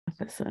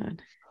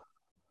episode.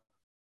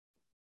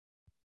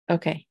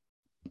 Okay.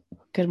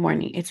 Good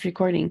morning. It's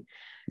recording.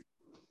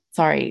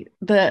 Sorry.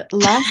 The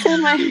last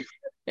time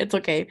it's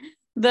okay.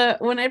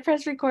 When I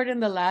pressed record in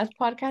the last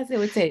podcast, it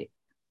would say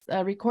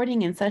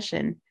recording in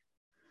session,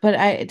 but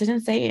it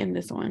didn't say it in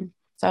this one.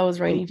 So I was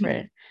waiting for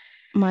it.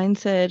 Mine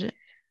said,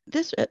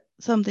 this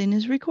something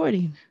is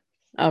recording.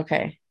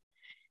 Okay.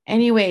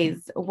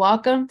 Anyways,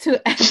 welcome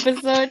to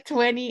episode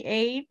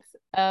 28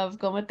 of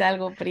Como Te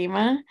Algo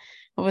Prima.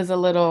 It was a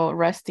little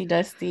rusty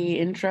dusty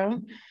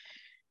intro.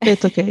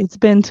 It's okay. It's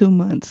been 2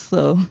 months,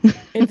 so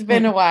It's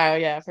been a while,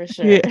 yeah, for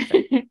sure.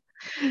 yeah,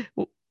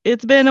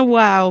 it's been a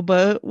while,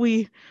 but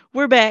we're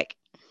back.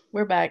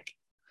 We're back.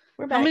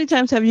 We're How back. many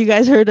times have you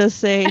guys heard us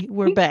say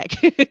we're back?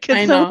 Can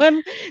I know.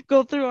 someone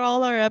go through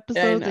all our I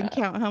episodes know. and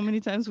count how many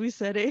times we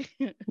said it?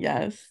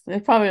 Yes.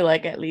 It's probably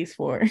like at least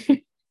 4.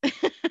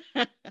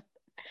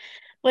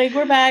 Like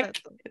we're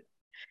back.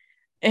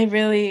 It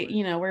really,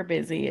 we're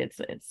busy. It's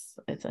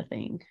a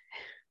thing.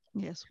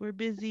 Yes, we're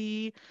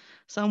busy.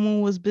 Someone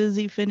was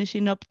busy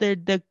finishing up their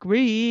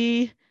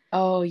degree.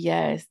 Oh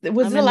yes. Was I'm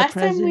the in the last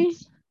time we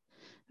presence.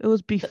 It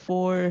was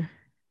before.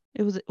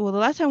 It was the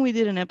last time we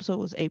did an episode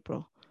was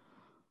April.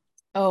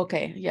 Oh,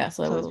 okay. Yeah,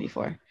 so it was So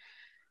before.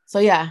 So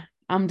yeah,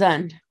 I'm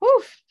done.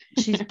 Woof.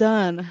 she's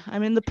done.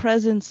 I'm in the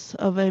presence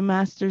of a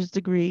master's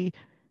degree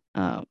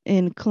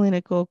in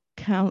clinical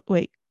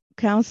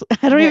counsel.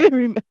 I don't even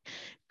remember.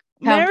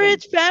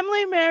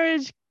 Counseling.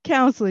 Marriage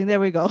counseling. There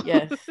we go.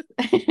 Yes.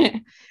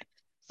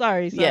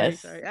 sorry.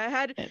 Yes.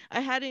 I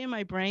had it in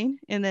my brain,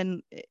 and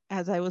then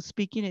as I was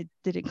speaking, it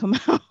didn't come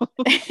out.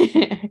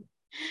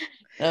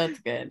 That's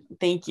good.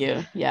 Thank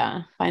you.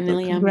 Yeah. So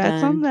Finally I'm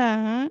congrats on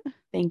done. that.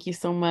 Thank you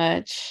so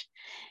much.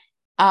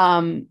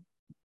 Um,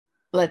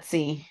 let's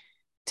see.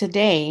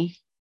 Today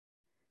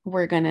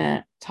we're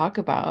gonna talk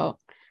about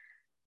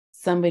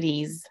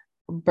somebody's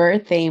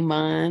birthday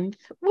month.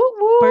 Woo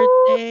woo!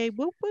 Birthday,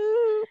 whoop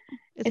whoop!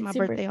 It's my It's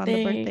your birthday on the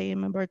birthday. birthday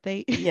and my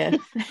birthday. Yes.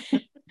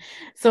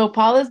 So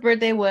Paula's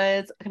birthday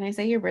was, can I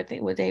say your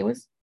birthday? What day it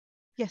was?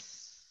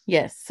 Yes.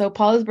 Yes. So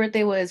Paula's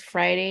birthday was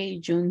Friday,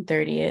 June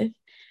 30th.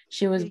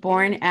 She was Yeah,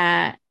 born yeah.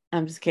 at,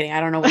 I'm just kidding. I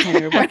don't know what time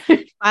you were born.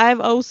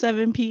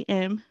 5:07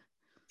 p.m.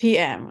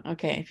 PM.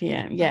 Okay,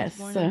 PM. I was Yes.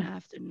 born in the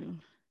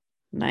afternoon.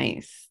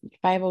 Nice.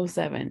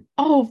 507.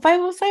 Oh,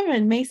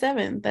 507, May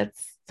 7th.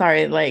 That's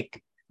sorry,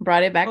 like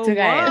brought it back Oh, to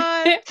Gaia.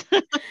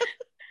 what?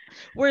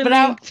 We're But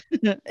I linked.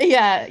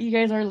 yeah, you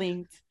guys are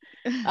linked.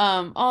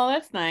 Oh,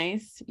 that's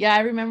nice. Yeah, I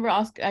remember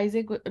Oscar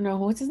Isaac. No,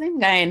 what's his name?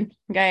 Gael.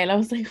 Gael. I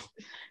was like,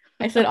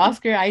 I said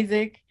Oscar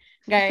Isaac.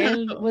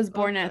 Gael was Oh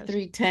born at gosh.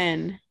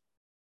 310.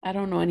 I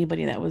don't know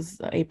anybody that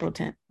was April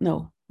 10th.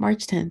 No,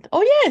 March 10th.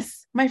 Oh,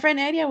 yes. My friend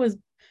Adia was, is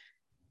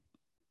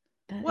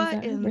What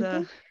that her in birthday?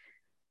 the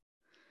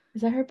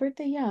Is that her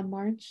birthday? Yeah,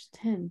 March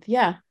 10th.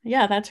 Yeah,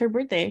 yeah, that's her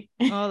birthday.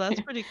 Oh,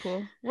 that's pretty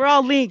cool. We're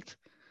all linked.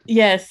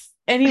 Yes.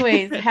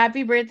 Anyways,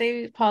 happy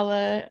birthday,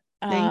 Paula.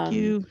 Thank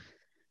you.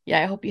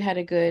 Yeah, I hope you had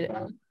a good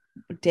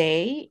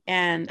day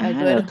and I a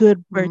had a good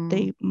good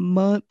birthday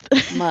month.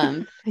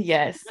 month.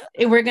 Yes.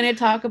 And we're going to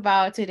talk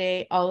about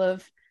today all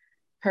of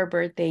her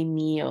birthday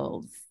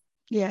meals.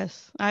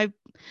 Yes. I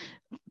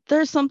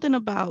There's something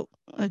about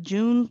a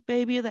June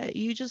baby that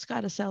you just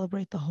got to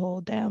celebrate the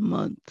whole damn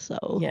month.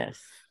 Yes.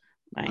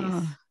 Uh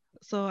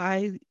Nice.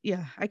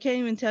 I can't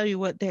even tell you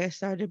what day I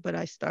started, but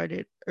I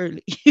started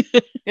early.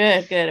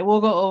 Good, good.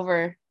 We'll go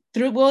over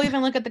through, we'll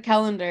even look at the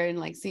calendar and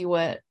like see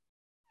what,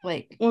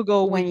 like, We'll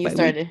go when week you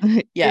by week.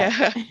 started.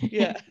 Yeah.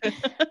 Yeah.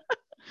 Yeah.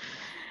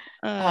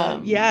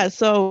 um, Yeah,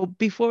 so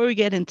before we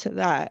get into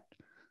that,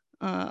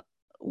 uh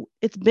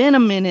it's been a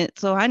minute,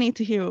 so I need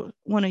to hear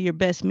one of your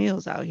best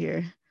meals out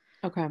here.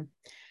 okay.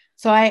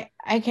 So I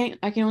can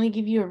only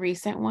give you a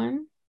recent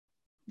one.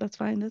 That's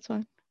fine. That's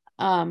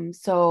fine.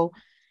 So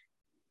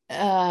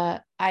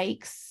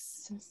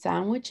Ike's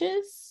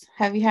sandwiches.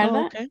 Have you had Oh,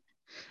 that? okay.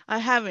 I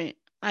haven't.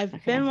 I've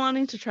been Okay.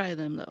 wanting to try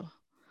them though.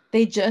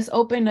 They just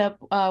opened up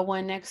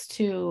one next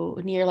to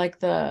near like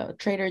the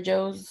Trader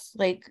Joe's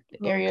like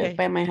Oh, area okay.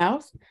 by my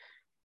house.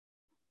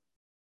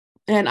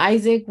 And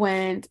Isaac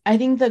went, I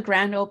think the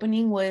grand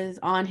opening was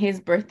on his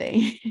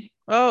birthday.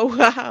 Oh,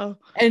 wow.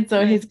 And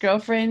so his Nice.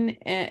 girlfriend,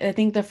 I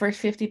think the first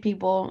 50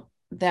 people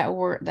that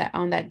were that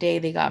on that day,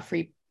 they got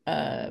free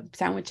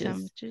sandwiches.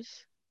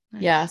 Sandwiches.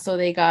 Yeah, Nice. so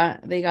they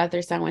got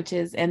their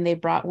sandwiches and they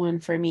brought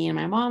one for me and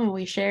my mom and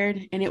we shared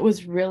and it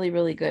was really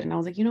really good. And I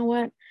was like, "You know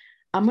what?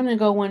 I'm going to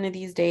go one of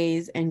these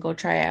days and go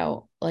try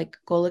out like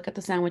go look at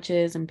the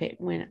sandwiches and pick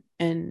when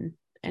and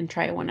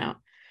try one out."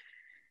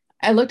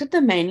 I looked at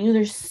the menu.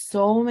 There's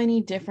so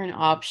many different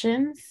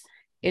options.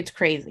 It's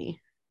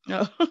crazy.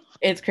 Oh.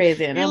 It's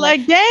crazy. And You're I'm like,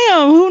 like,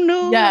 damn, who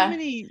knew how yeah.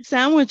 many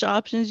sandwich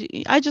options?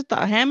 I just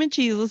thought ham and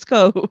cheese, let's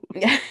go.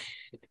 Yeah.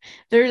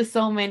 There's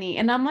so many.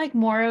 And I'm like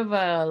more of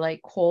a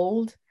like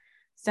cold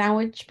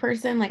sandwich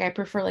person. Like I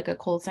prefer like a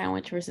cold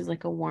sandwich versus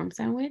like a warm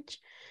sandwich.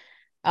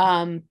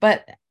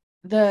 But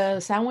the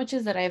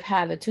sandwiches that I've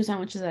had, the two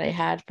sandwiches that I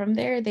had from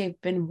there, they've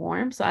been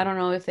warm. So I don't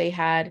know if they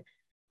had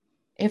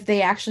if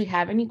they actually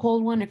have any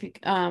cold one. If you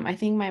I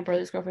think my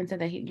brother's girlfriend said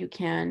that you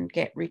can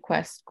get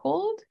request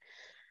cold.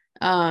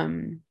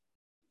 Um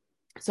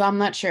so I'm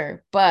not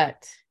sure,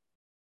 but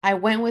I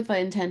went with the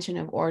intention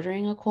of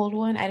ordering a cold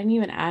one. I didn't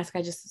even ask.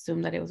 I just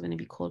assumed that it was going to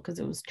be cold because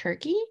it was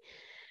turkey.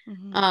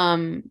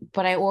 Mm-hmm.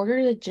 But I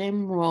ordered a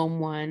Jim Rome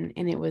one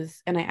and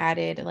and I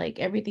added like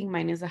everything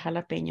minus the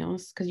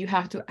jalapenos because you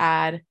have to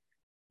add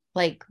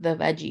like the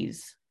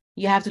veggies.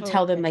 You have to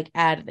tell them Okay. like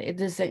add it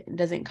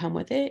doesn't come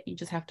with it. You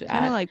just have to Kind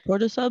of add. like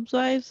porta subs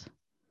vibes,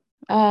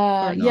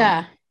 or no?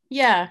 Yeah.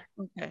 Yeah.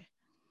 Okay.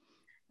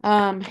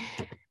 Um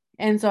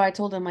and so I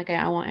told them like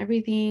I want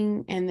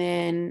everything and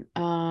then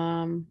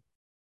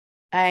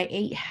I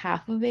ate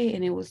half of it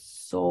and it was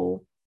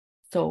so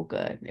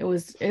good. It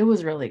was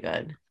really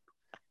good.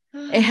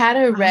 It had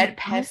a red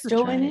I have to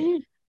pesto try in it.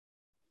 it.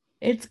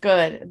 It's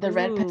good. The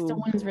red pesto Ooh.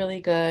 one's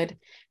really good.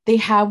 They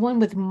have one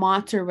with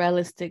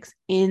mozzarella sticks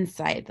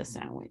inside the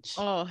sandwich.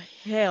 Oh,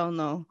 hell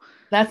no.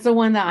 That's the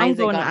one that I'm Isaac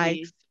going to got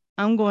Ike's. me.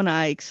 I'm going to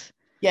Ike's.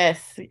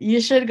 Yes,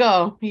 you should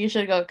go. You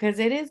should go because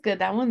it is good.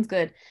 That one's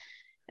good.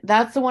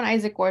 That's the one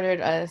Isaac ordered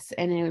us,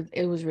 and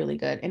it was really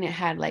good. And it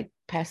had like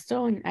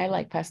pesto, and I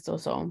like pesto,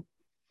 so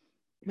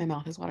my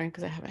mouth is watering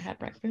because I haven't had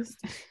breakfast.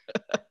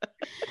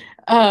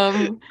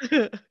 um,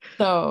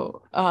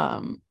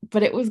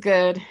 but it was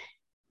good.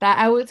 That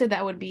I would say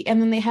that would be,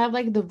 and then they have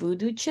like the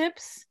voodoo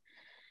chips.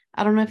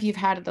 I don't know if you've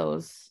had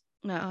those.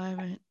 No, I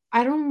haven't.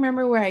 I don't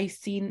remember where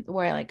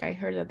like I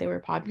heard that they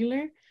were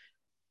popular,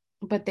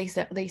 but they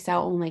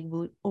sell only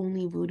like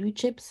only voodoo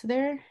chips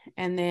there.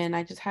 And then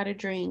I just had a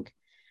drink.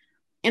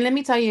 And let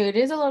me tell you, it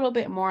is a little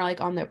bit more like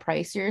on the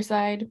pricier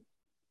side.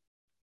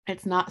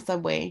 It's not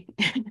Subway.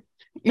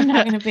 You're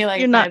not gonna pay You're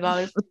like not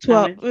 $5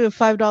 12 sandwich.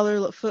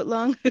 $5 foot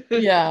long.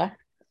 Yeah.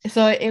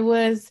 So it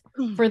was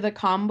for the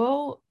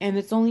combo, and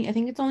I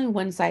think it's only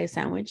one size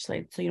sandwich,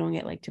 like so you don't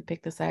get like to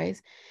pick the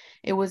size.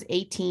 It was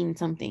 18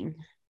 something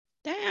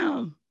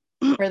Damn.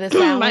 for the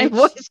My sandwich.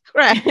 voice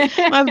cracked.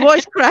 My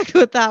voice cracked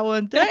with that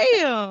one.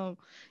 Damn.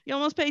 You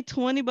almost paid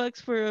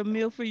 $20 for a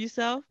meal for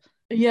yourself?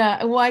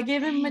 Yeah, well, I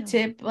gave him a Damn.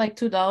 tip like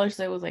 $2,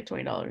 so it was like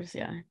 $20.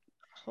 Yeah.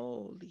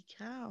 Holy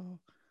cow.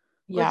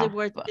 Was it Yeah,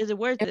 worth but is it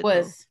worth it it though?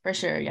 was for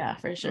sure. Yeah,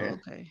 for Oh, sure.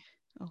 okay.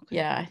 Okay.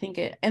 Yeah, I think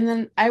it. And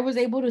then I was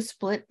able to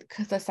split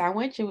because the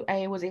sandwich,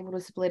 I was able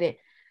to split it.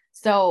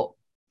 So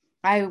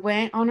I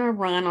went on a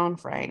run on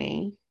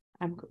Friday.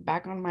 I'm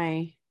back on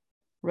my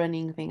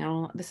running thing. I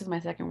don't, this is my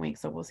second week,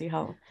 so we'll see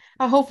how.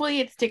 Hopefully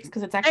it sticks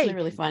because it's actually Hey,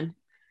 really fun.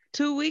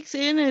 2 weeks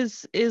in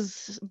is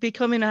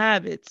becoming a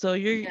habit. So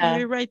Yeah,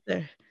 you're right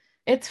there.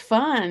 it's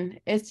fun.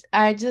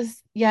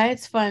 Yeah,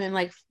 it's fun and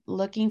like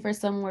looking for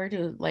somewhere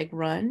to like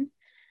run.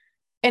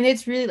 And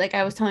it's really like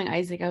I was telling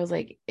Isaac, I was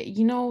like,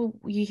 you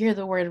hear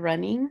the word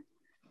running,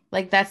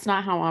 like that's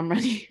not how I'm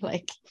running.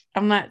 Like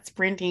I'm not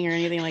sprinting or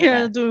anything like You're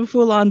not that. doing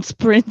full on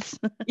sprints.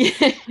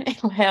 Yeah,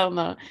 hell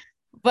no.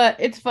 But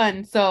it's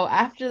fun. So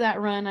after that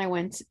run, I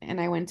went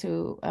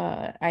to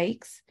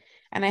Ike's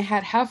and I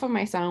had half of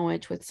my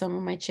sandwich with some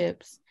of my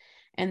chips.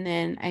 And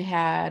then I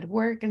had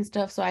work and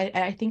stuff. So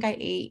I think I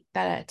ate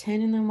that at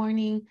 10 in the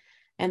morning.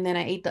 And then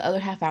I ate the other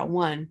half at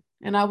 1.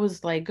 And I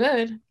was like,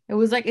 good. It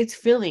was like it's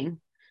filling.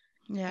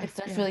 Yeah, It's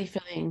yeah. definitely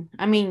filling.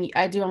 I mean,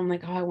 I do. I'm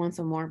like, oh, I want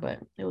some more, but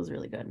it was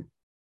really good.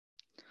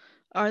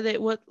 Are they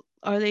what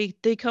are they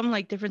come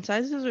like different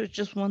sizes or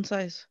just one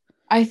size?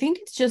 I think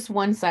it's just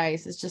one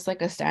size. It's just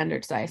like a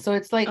standard size. So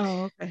it's like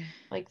Oh, okay.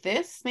 like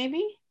this,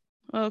 maybe.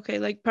 Okay,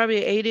 like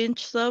probably an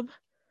 8-inch sub.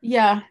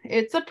 Yeah,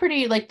 it's a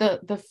pretty like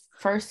the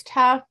first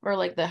half or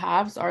like the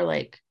halves are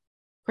like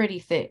pretty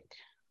thick.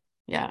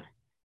 Yeah.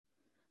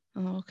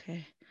 Oh,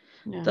 okay.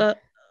 Yeah. The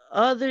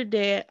other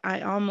day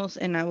I almost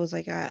and I was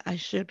like I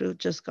should have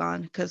just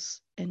gone because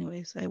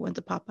anyways I went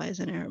to Popeyes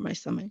and it hurt my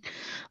stomach.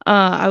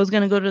 I was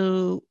gonna go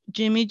to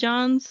Jimmy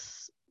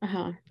John's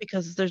Uh-huh.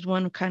 because there's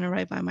one kind of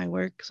right by my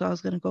work, so I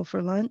was gonna go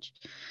for lunch.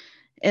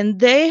 And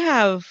they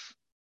have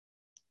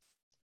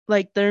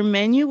like their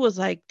menu was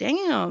like,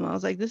 damn. I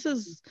was like, this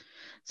is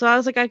so I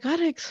was like, I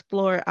gotta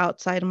explore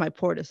outside of my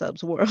Porta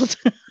Subs world.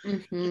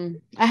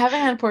 I haven't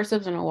had pork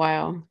subs in a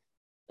while.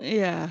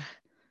 Yeah.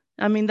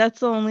 I mean, that's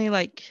the only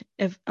like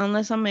if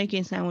unless I'm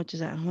making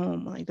sandwiches at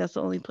home, like that's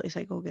the only place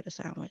I go get a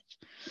sandwich.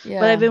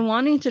 But I've Yeah. been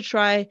wanting to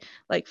try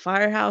like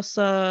Firehouse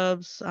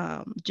Subs,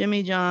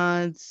 Jimmy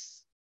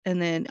John's,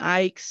 and then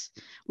Ike's.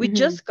 We Mm-hmm.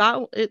 just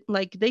got it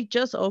like they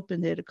just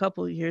opened it a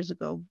couple of years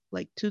ago,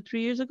 like 2,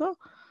 3 years ago.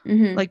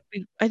 Mm-hmm. Like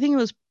I think it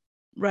was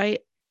right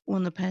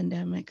when the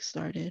pandemic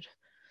started.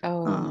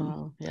 Oh Um,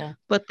 no. Yeah.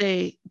 but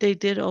they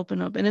did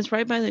open up, and it's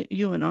right by the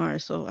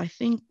UNR. So I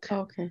think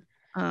Okay.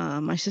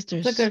 my It's a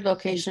sister's good stays there.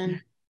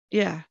 location.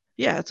 Yeah,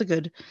 yeah, it's a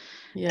good.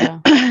 Yeah.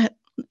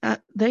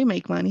 They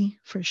make money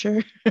for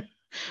sure.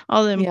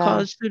 All them Yeah.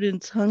 college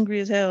students hungry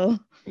as hell.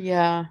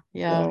 Yeah.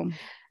 Yeah. So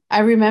I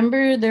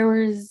remember there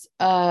was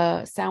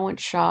a sandwich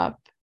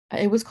shop.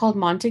 It was called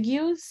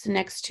Montague's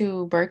next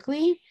to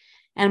Berkeley,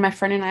 and my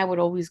friend and I would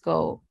always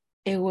go.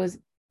 It was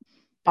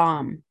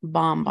bomb.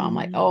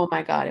 Like, Mm. oh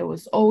my God, it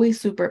was always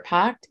super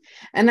packed.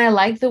 And I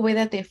like the way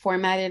that they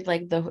formatted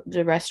like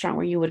the restaurant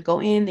where you would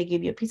go in, they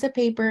give you a piece of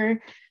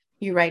paper,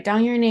 you write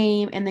down your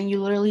name, and then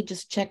you literally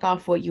just check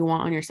off what you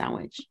want on your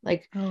sandwich.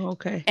 Like, Oh,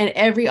 okay. and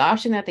every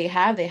option that they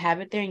have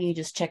it there and you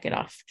just check it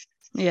off.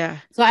 Yeah.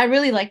 So I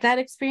really like that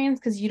experience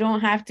because you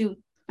don't have to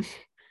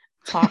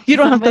talk You to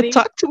don't have to somebody.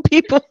 talk to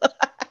people.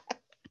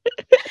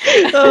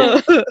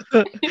 Oh.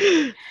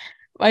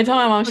 I told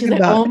my mom, she's Talking like,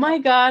 about "Oh my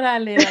God,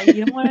 Ale, like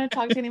you don't want to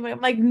talk to anybody."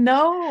 I'm like,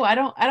 "No, I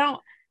don't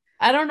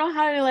know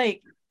how to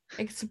like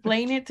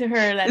explain it to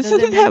her. That isn't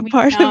doesn't make that me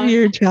part of sound,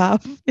 your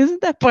job?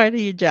 Isn't that part of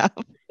your job?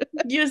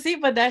 you see,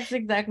 but that's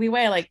exactly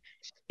why. Like,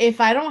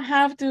 if I don't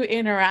have to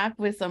interact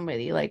with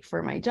somebody like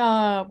for my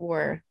job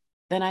or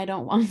then I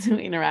don't want to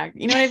interact.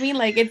 You know what I mean?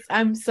 Like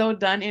I'm so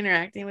done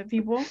interacting with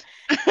people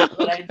Oh,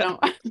 that I don't.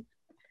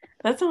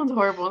 That sounds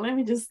horrible. Let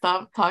me just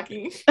stop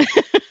talking.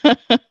 God.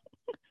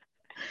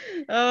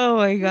 Oh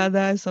my God,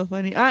 that is so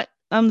funny.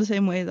 I'm the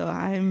same way though.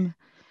 I'm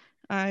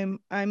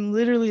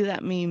literally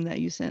that meme that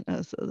you sent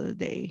us the other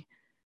day.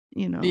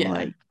 Yeah.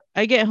 Like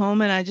I get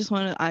home and I just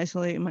want to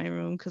isolate my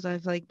room because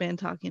I've like been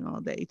talking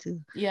all day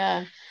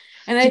Yeah.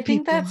 And to I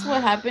think people. that's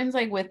what happens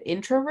like with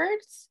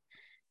introverts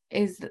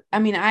is I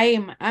mean,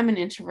 I'm an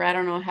introvert. I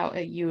don't know how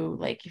you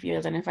like if you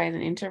identify as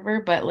an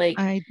introvert, but like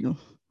I know.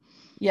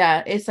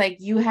 yeah, it's like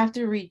you have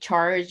to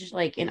recharge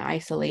like in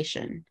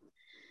isolation.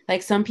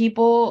 Like some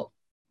people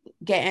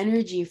get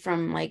energy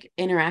from like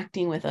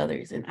interacting with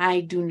others and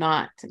I do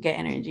not get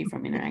energy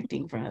from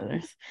interacting with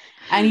others.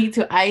 I need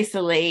to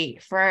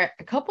isolate for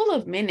a couple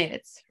of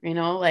minutes,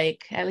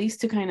 like at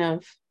least to kind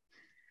of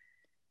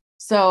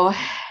so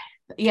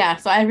yeah,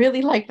 so I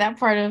really like that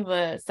part of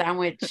the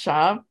sandwich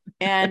shop.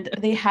 And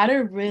they had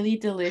a really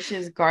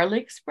delicious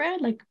garlic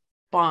spread, like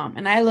bomb.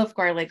 And I love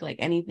garlic like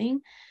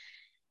anything.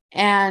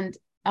 And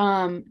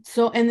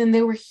so and then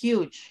they were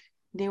huge.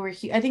 They were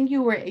huge. I think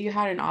you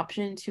had an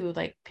option to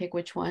like pick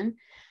which one,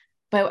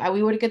 but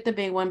we would get the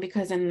big one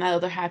because in the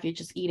other half you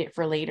just eat it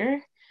for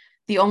later.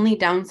 The only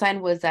downside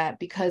was that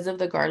because of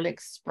the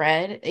garlic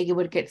spread, it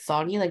would get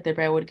soggy, like the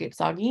bread would get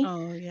soggy.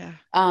 Oh yeah.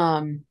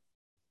 Um,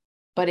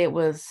 but it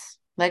was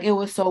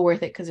so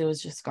worth it because it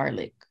was just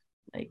garlic.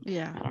 Like,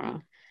 Yeah. I don't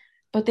know.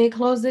 But they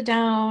closed it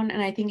down,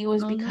 and I think it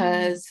was Oh no.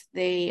 because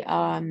they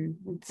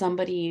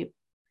somebody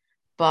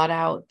bought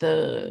out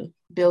the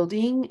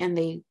building and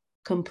they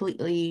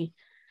completely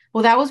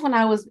well, that was when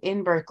I was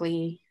in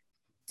Berkeley.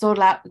 So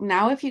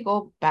now if you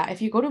go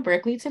to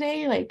Berkeley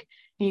today, like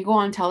and you go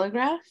on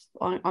Telegraph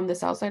on the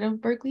south side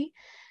of Berkeley,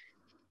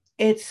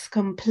 it's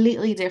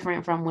completely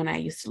different from when I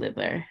used to live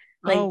there.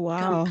 Oh Like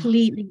wow.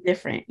 completely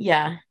different.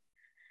 Yeah.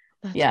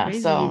 That's Yeah. crazy.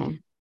 So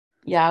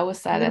yeah, I was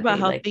sad Weird that about they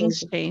how like things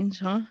closed it. change,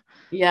 huh?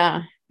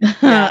 Yeah.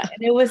 Yeah.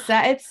 And it was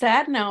sad. It's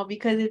sad now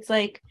because it's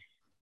like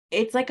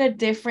a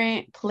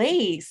different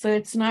place. So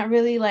it's not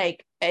really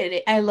like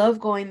I love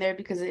going there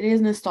because it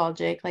is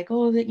nostalgic. Like,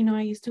 oh, that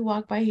I used to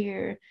walk by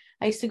here.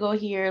 I used to go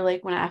here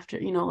like when after,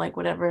 like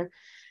whatever.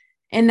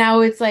 And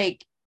now it's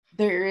like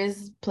there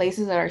is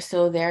places that are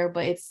still there,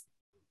 but it's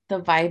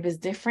the vibe is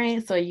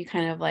different. So you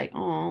kind of like,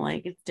 oh,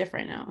 like it's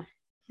different now.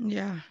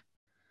 Yeah.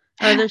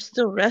 Are there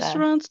still Sad.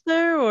 restaurants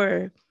there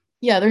or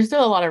Yeah, there's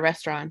still a lot of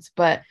restaurants,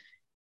 but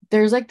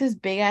there's like this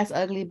big ass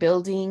ugly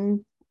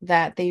building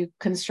that they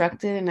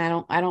constructed and I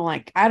don't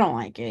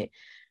like it.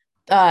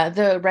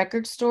 The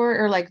record store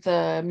or like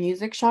the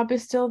music shop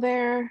is still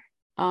there.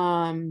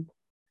 Um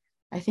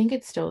I think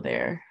it's still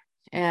there.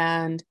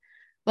 And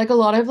like a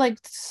lot of like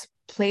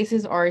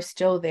places are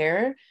still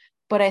there,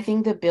 but I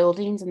think the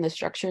buildings and the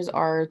structures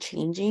are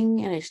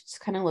changing and it just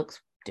kind of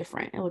looks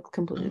different. It looks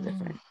completely oh,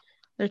 different.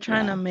 they're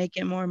trying Yeah. to make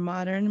it more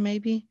modern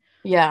maybe?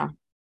 Yeah.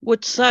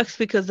 Which Yeah. sucks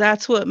because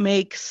that's what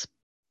makes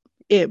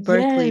it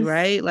Berkeley, Yes,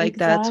 right? Like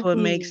that's what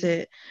makes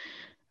exactly. it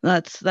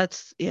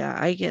that's yeah,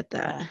 I get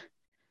that. Yeah.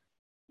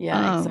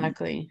 Yeah, Um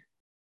exactly.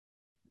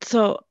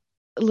 so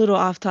a little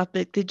off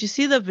topic. Did you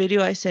see the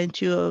video I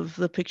sent you of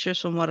the pictures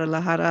from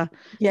Guadalajara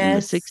in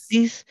the Yes.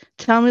 60s?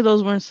 Tell me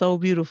those weren't so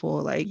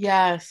beautiful. Like,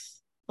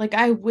 Yes. Like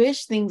I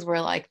wish things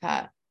were like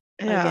that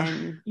yeah.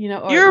 again,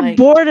 or You're like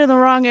bored in the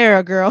wrong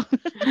era, girl.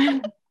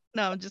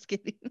 No, I'm just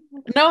kidding.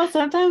 no,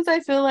 sometimes I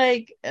feel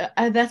like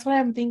that's what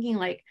I'm thinking.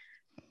 Like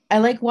I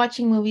like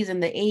watching movies in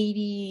the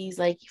 80s,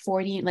 like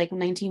 40, like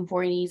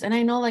 1940s. And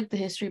I know like the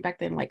history back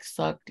then like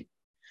sucked.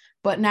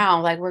 But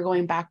now, like we're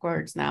going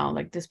backwards now.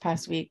 Like this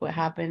past week, what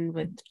happened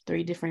with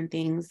three different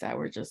things that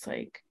were just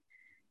like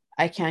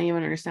I can't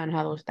even understand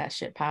how that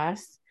shit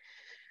passed.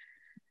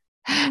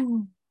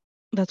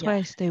 That's why Yeah.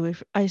 I stay away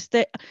from I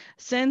stay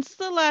since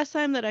the last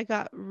time that I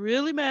got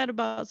really mad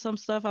about some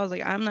stuff, I was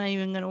like, I'm not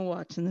even gonna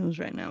watch the news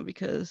right now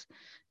because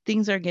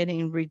things are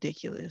getting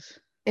ridiculous.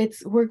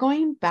 We're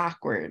going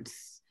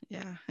backwards,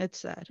 Yeah, it's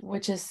sad.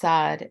 which is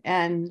sad.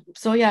 And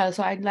so yeah,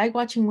 so I like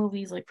watching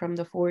movies like from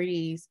the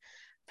 40s,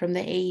 from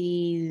the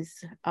 80s.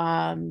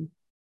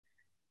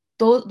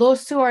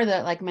 Those two are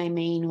the like my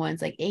main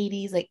ones, like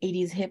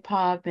 80s hip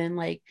hop and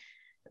like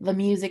the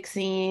music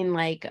scene,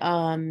 like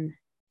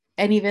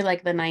and even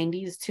like the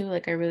 90s too.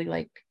 Like I really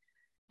like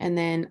And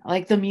then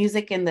like the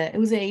music in the it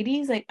was the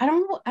 80s. Like I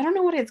don't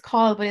know what it's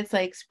called, but it's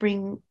like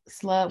spring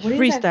slub. What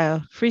is that?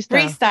 Freestyle,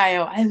 freestyle.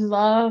 Freestyle. I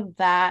love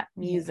that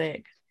Yeah,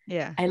 music.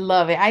 yeah. I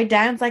love it. I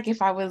dance like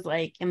if I was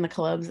like in the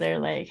clubs there.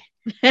 Like,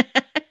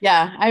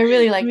 yeah, I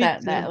really like Me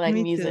that too. like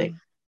Me music. too.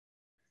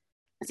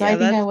 So I Yeah,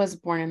 think I that's was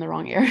born in the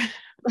wrong era.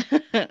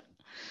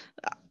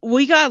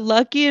 we got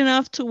lucky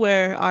enough to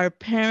where our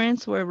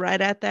parents were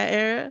right at that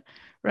era,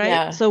 right?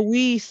 Yeah. So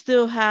we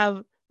still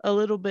have a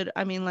little bit.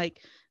 I mean,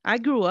 like I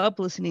grew up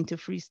listening to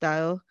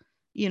freestyle,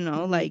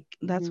 Hmm. like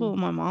that's Hmm. what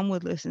my mom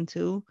would listen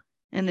to.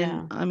 And then,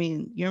 Yeah. I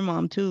mean, your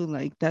mom too,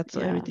 like that's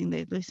Yeah. everything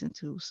they listen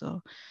to.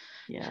 So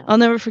Yeah. I'll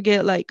never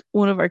forget, like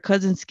one of our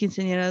cousins,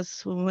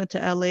 quinceañeras, when we went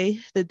to LA,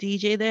 the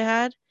DJ they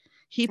had,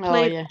 he Oh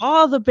played yeah.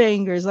 all the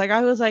bangers. Like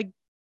I was like,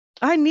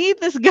 I need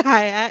this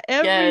guy at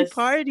every Yes.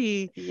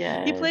 party.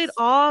 He played Yes.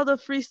 all the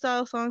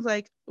freestyle songs.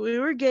 Like we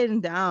were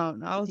getting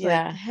down. I was like,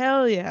 Yeah.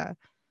 hell yeah.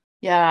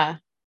 Yeah.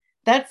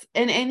 That's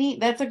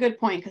a good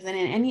point because then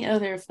in any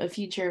other a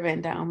future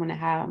event that I'm gonna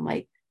have, I'm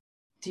like,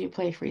 do you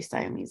play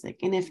freestyle music?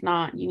 And if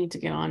not, you need to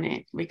get on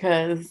it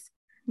because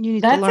You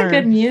need to that's a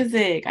good learn.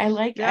 music. I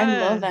love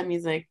Yeah. that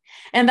music.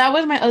 And that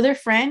was my other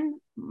friend,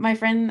 my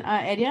friend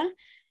Edia.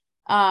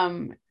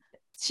 Um,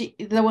 she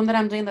the one that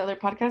I'm doing the other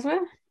podcast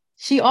with.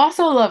 She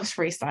also loves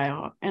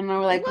freestyle, and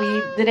we're like, we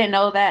What? didn't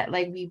know that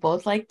like we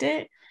both liked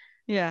it,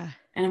 Yeah.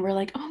 and we're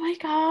like, oh my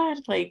god,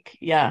 like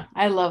yeah,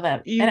 I love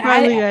that, You and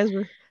probably guys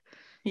were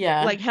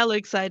yeah, like hella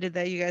excited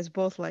that you guys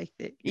both liked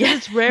it. Because yeah,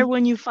 it's rare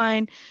when you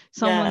find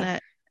someone yeah,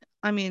 that,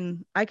 I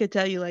mean, I could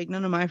tell you, like,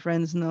 none of my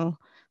friends know.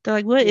 They're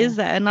like, what yeah. is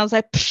that? And I was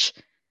like, psh,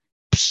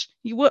 psh,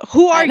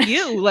 who are I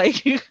you?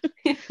 Like,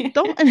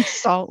 don't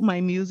insult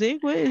my music.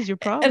 What is your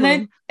and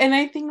problem?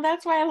 I think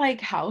that's why I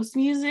like house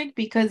music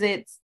because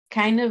it's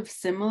kind of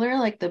similar,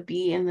 like the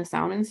beat and the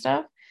sound and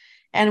stuff.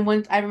 And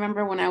when I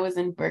remember when I was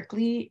in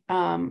Berkeley,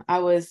 I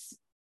was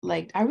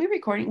like, "Are we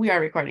recording? We are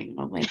recording."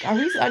 I'm like, "Are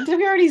we? Did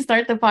we already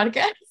start the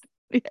podcast?"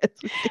 Yes,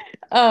 we did.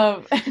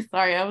 Um,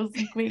 sorry, I was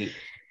like, "Wait."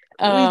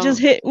 We just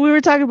Um, hit. We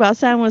were talking about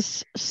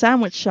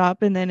sandwich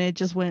shop, and then it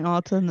just went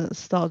all to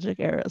nostalgic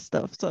era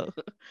stuff. So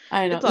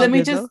I know. it's all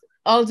good though.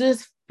 I'll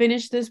just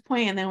finish this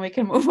point and then we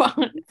can move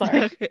on.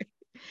 Sorry. Okay.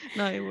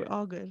 No, we're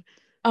all good.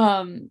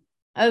 Um,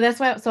 that's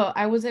why. So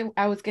I was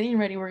getting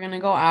ready. We're gonna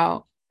go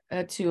out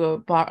to a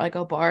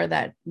bar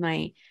that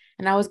night,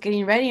 and I was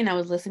getting ready and I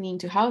was listening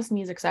to house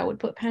music. So I would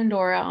put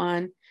Pandora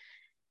on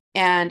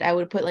and I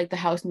would put like the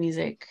house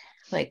music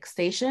like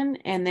station,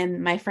 and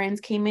then my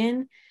friends came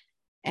in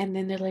and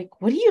then they're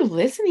like, "What are you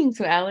listening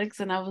to, Alex?"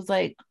 And I was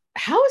like,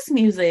 "House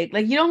music.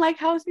 Like you don't like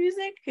house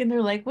music?" And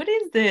they're like, "What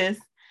is this?"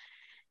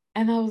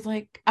 And I was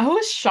like, I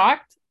was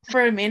shocked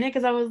for a minute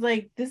because I was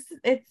like,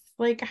 it's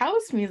like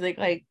house music.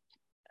 Like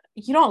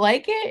you don't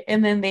like it?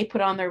 And then they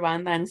put on their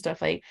banda and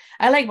stuff. Like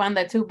I like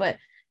banda too, but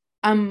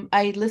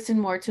I listen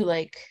more to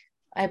like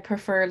I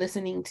prefer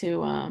listening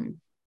to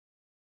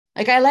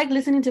like I like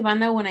listening to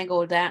banda when I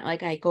go that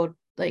like I go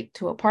like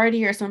to a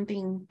party or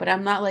something, but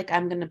I'm not like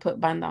I'm gonna put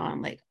banda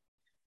on like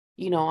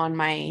on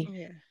my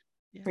Yeah.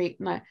 Yeah. free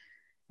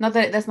not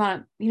that that's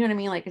not you know what I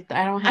mean like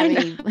I don't I have know.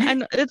 any I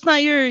know. It's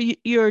not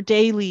your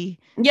daily,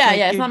 yeah like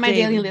it's your not my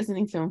daily daily.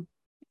 listening to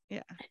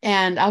Yeah.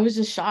 and I was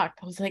just shocked.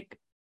 I was like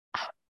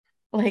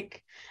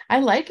I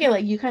like it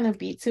like you kind of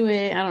beat to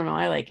it. I don't know.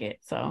 I like it.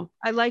 So,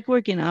 I like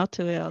working out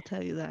to it. I'll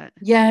tell you that.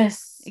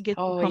 yes. It gets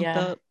you Oh pumped yeah.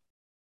 up.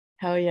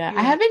 Hell yeah. I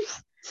You're like, haven't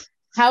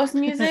house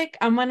music.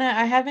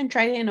 I haven't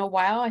tried it in a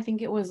while. I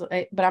think it was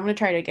but I'm going to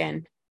try it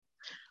again.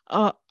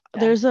 uh,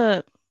 Yeah. there's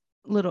a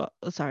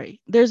sorry.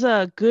 There's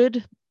a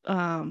good,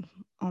 oh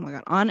my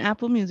God, on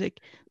Apple Music,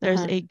 there's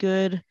Uh-huh. a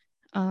good,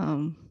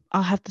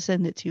 I'll have to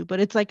send it to you, but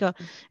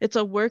it's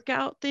a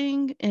workout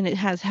thing, and it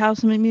has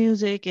house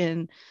music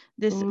and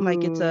this,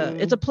 like, it's a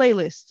Ooh.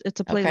 playlist. It's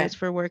a Okay. playlist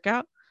for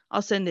workout.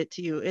 I'll send it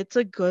to you. It's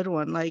a good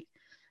one. Like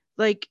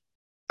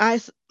I,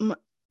 s- m-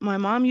 my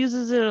mom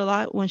uses it a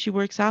lot when she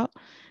works out,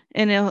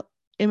 and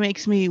it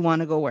makes me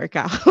want to go work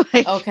out.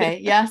 Like, Okay.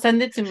 Yeah,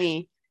 send it to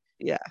me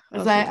yeah, cuz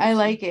I'll send I it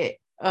to you. like it.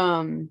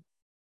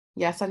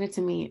 Yeah, send it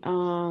to me.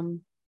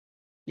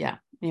 Yeah.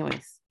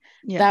 Anyways,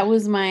 that Yeah.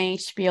 was my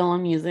spiel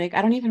on music.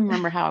 I don't even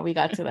remember how we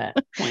got to that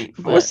point,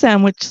 For but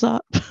sandwich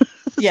shop.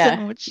 yeah.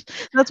 Sandwich.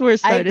 That's where it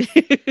started.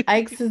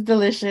 Ike's is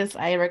delicious.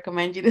 I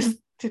recommend you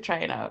to try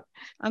it out.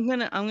 I'm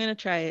gonna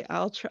try it.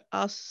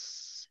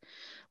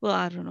 Well,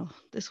 I don't know.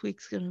 This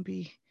week's gonna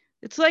be.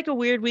 It's like a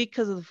weird week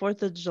because of the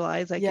 4th of July.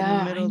 It's like in the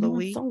Yeah, I middle of the know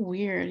it's week. so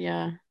weird.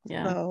 Yeah,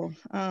 yeah, So,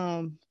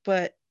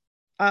 but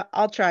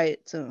I'll try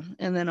it soon,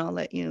 and then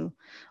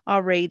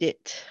I'll rate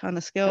it on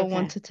a scale of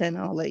one okay. to ten.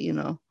 I'll let you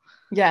know.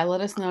 Yeah,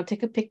 let us know.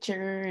 Take a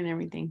picture and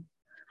everything.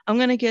 I'm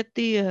gonna get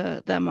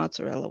the that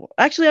mozzarella one.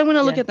 Actually, I'm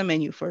gonna look Yeah, at the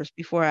menu first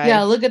before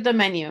yeah. I, Look at the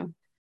menu.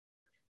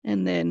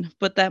 and then,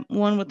 but that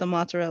one with the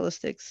mozzarella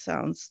sticks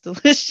sounds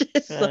delicious.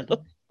 So, Good.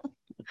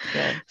 It's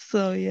good.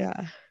 so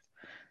yeah.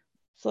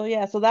 So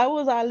yeah, so that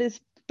was Alice's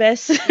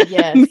best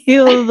Yes.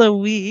 meal of the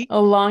week. A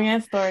long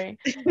ass story.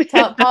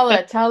 Tell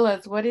Paula, tell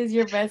us what is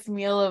your best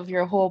meal of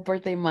your whole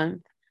birthday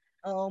month?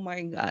 Oh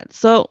my God.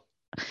 So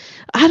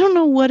I don't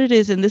know what it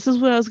is, and this is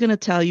what I was gonna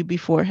tell you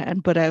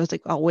beforehand, but I was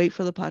like, I'll wait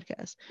for the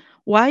podcast.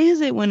 Why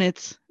is it when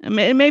it's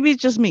maybe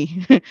it's just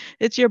me,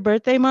 it's your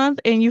birthday month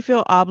and you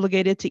feel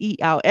obligated to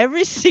eat out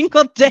every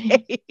single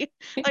day?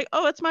 Like,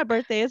 oh, it's my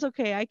birthday. It's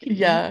okay. I can eat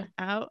Yeah.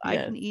 out. I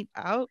Yes. can eat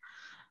out.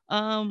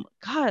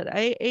 God,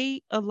 I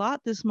ate a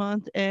lot this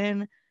month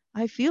and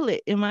I feel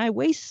it in my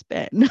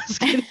waistband. Just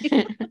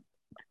kidding.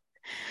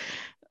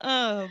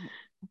 Um,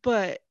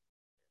 but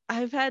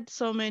I've had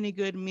so many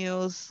good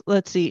meals.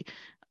 Let's see.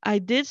 I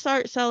did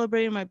start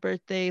celebrating my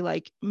birthday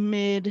like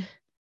mid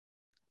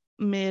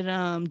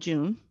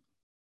June.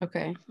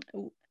 Okay.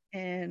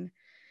 And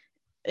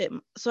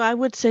so I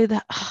would say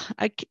that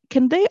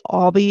can they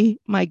all be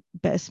my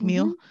best Hmm.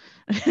 meal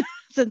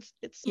since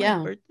it's my Yeah.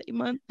 birthday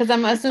month. Because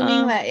I'm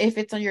assuming Um that if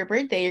it's on your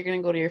birthday, you're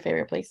gonna go to your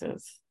favorite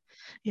places.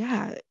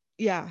 yeah,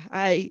 yeah,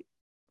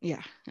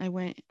 yeah, I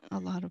went a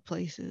lot of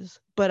places,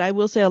 but I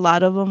will say a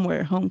lot of them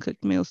were home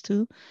cooked meals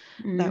too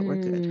that were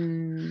good.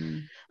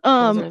 Mm,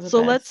 those are the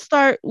So let's best.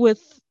 start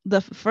with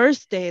the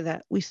first day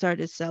that we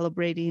started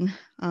celebrating.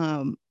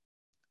 Um,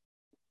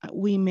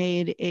 we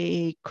made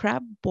a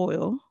crab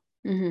boil,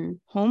 Hmm.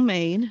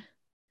 homemade,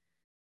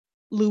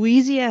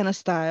 Louisiana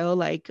style,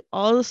 like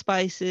all the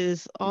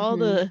spices, all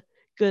Hmm. the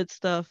good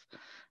stuff.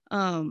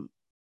 Um,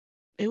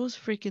 it was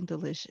freaking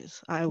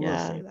delicious. I will Yeah,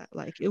 say that.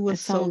 Like it was it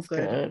so sounds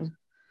good. good.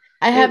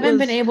 I It haven't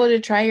been was able to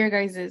try your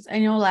guys's. I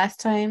know last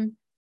time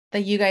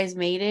that you guys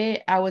made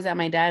it, I was at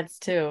my dad's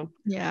too.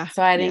 yeah,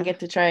 So I didn't yeah, get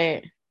to try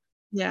it.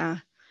 yeah.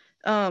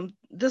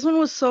 This one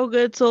was so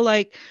good. So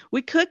like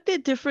we cooked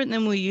it different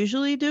than we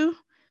usually do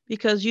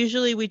because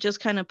usually we just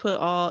kind of put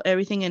all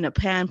everything in a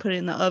pan, put it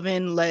in the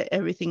oven, let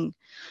everything.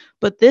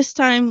 But this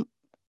time,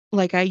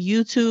 like I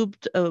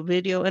YouTubed a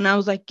video and I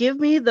was like, give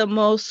me the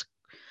most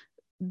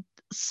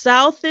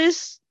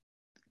southest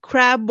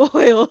crab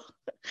boil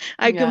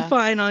I can Yeah.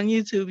 find on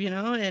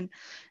YouTube,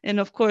 and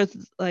of course,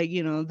 like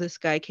this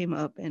guy came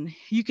up, and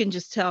you can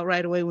just tell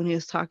right away when he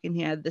was talking,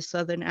 he had this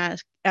southern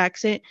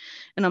accent,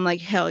 and I'm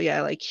like, hell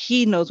yeah, like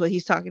he knows what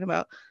he's talking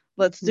about.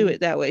 Let's do Mhm.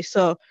 it that way.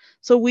 So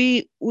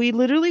we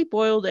literally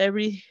boiled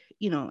everything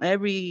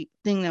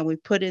that we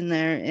put in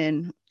there,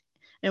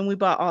 and we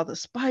bought all the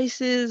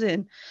spices,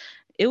 and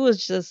it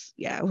was just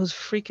yeah, it was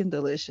freaking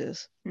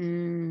delicious.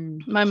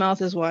 Mm. My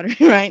mouth is watering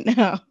right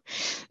now.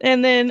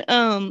 And then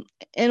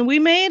and we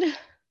made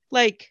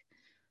like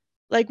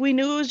we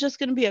knew it was just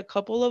going to be a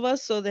couple of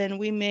us, so then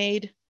we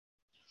made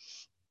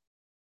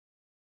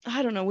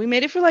I don't know, we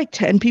made it for like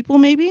 10 people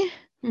maybe,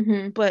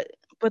 Mhm.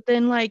 but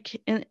then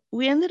like and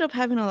we ended up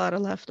having a lot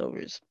of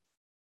leftovers,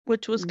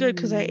 which was good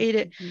cuz I Mm. ate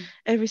it Mhm.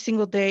 every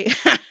single day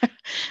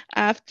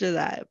after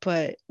that.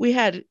 But we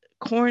had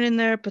corn in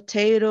there,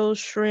 potatoes,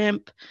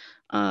 shrimp,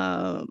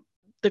 um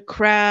the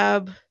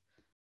crab,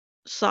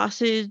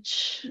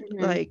 sausage,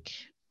 Mhm. like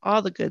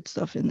all the good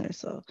stuff in there.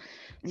 So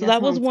That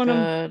that was sounds one of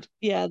good.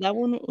 yeah, that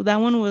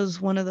one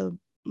was one of the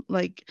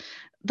like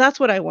that's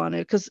what I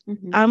wanted cuz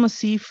Mhm. I'm a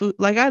seafood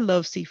like I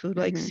love seafood.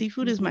 Like Mhm.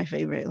 seafood is my Mhm.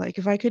 favorite. Like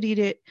if I could eat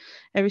it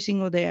every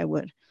single day I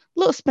would. A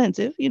little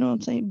expensive, you know what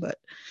I'm saying? But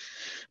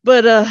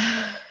But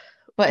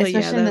but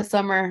yeah, especially in the that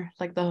summer,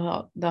 like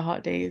the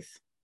hot days.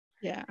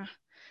 yeah.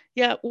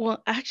 Yeah,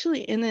 well,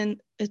 actually, and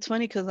then it's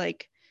funny because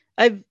like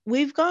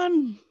we've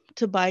gone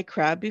to buy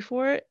crab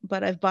before,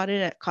 but I've bought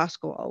it at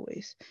Costco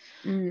always.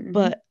 Mhm.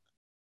 But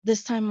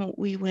this time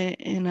we went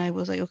and I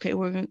was like, okay,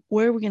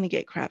 where are we gonna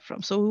get crab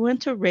from? So we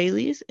went to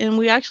Rayleigh's and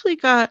we actually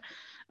got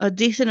a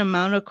decent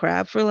amount of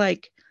crab for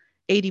like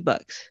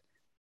 $80.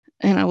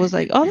 And I was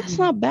like, oh, that's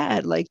not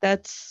bad. Like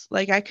that's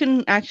like I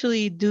can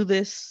actually do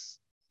this,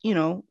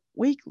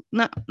 week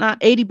not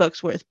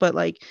 $80 worth, but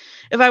like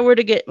if I were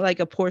to get like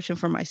a portion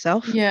for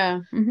myself,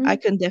 Yeah. I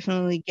Mhm. can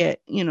definitely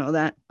get,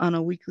 that on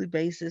a weekly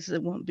basis.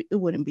 It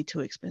wouldn't be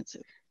too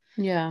expensive.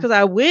 Yeah. Because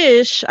I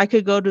wish I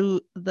could go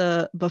to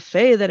the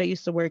buffet that I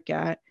used to work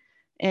at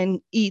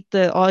and eat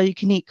the all you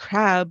can eat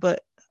crab,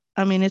 but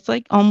I mean it's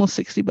like almost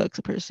 $60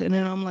 a person.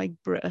 And I'm like,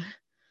 bruh,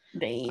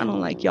 I don't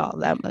like Damn. y'all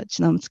that much.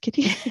 No, I'm just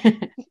kidding.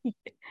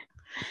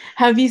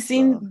 Have you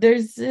seen So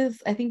there's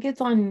this, I think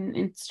it's on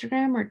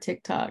Instagram or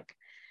TikTok.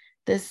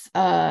 This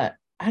I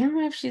don't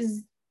know if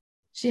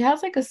she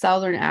has like a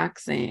southern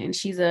accent and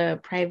she's a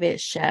private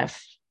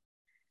chef.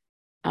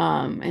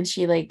 And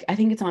she like I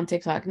think it's on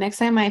TikTok. Next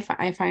time I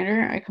find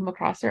her, I come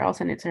across her, I'll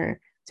send it to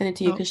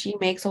you because okay. she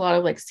makes a lot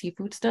of like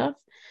seafood stuff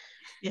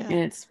Yeah, and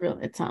it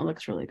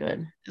looks really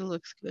good. it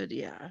looks good.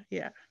 Yeah,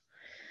 yeah.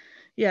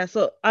 Yeah,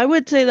 so I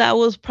would say that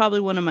was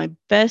probably one of my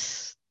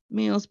best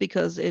meals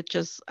because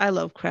I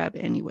love crab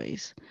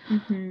anyways.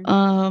 Mm-hmm.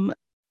 Um,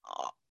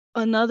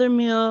 Another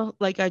meal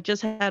like I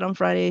just had on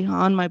Friday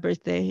on my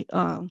birthday.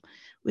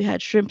 We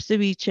had shrimp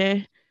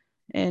ceviche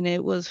and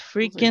it was Those are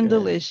freaking good.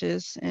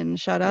 delicious. And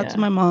shout out to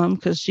Yeah. my mom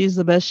because she's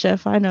the best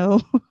chef I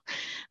know.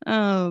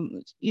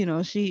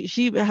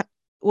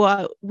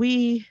 Well,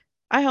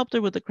 I helped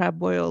her with the crab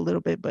boil a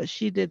little bit, but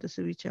she did the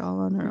ceviche all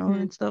on her own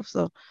Mm-hmm. and stuff.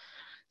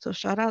 So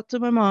shout out to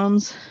my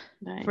moms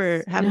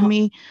for Nice. having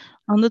me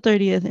on the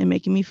 30th and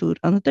making me food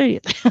on the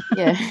 30th.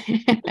 Yeah.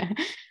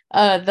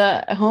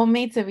 The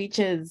homemade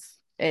ceviches,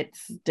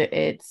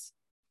 it's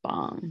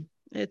bomb.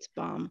 It's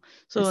bomb.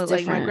 It's So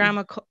like different.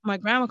 my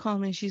grandma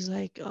called me. She's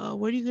like,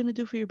 "What are you gonna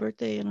do for your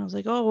birthday?" And I was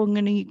like, "Oh, I'm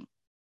gonna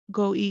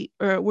go eat,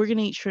 or we're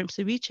gonna eat shrimp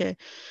ceviche."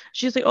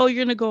 She's like, "Oh,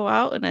 you're gonna go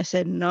out?" And I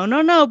said, "No,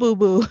 no, no, boo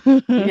boo.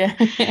 Yeah.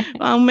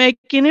 I'm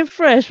making it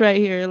fresh right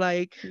here,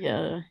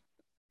 Yeah.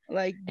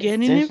 like It's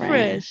getting it different.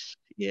 fresh."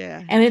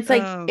 Yeah. And it's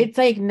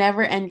like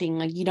never ending.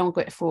 Like you don't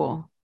get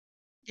full.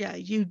 Yeah,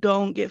 you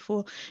don't get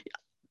full.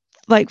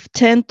 Like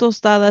 10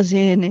 tostadas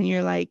in, and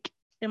you're like,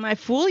 "Am I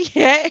full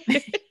yet?"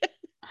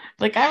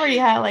 Like I already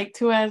had like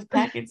two whole Yeah.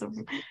 packets of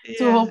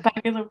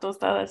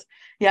tostadas.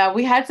 Yeah,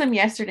 we had some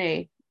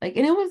yesterday. Like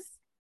and it was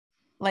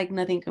like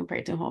nothing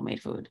compared to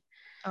homemade food.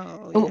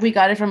 Oh yeah. We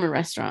got it from a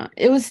restaurant.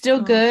 It was still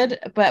Oh, okay. good,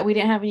 but we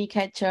didn't have any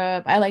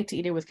ketchup. I like to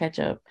eat it with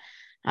ketchup.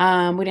 We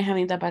didn't have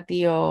any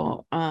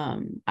tapatio, Oh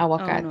no.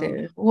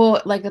 aguacate.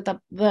 Well, like the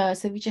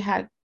ceviche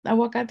had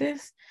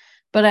aguacates,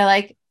 but I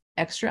like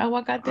extra On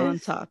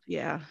aguacates. top,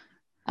 yeah.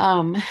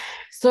 Um,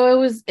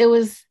 so it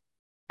was,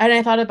 and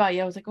I thought about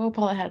you. I was like, oh,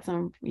 Paula had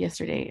some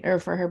yesterday or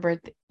for her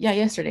birthday. Yeah,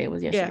 yesterday. It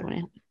was yesterday Yeah.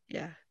 when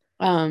Yeah.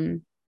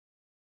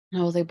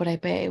 I was like, but I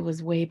bet it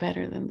was way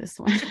better than this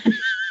one.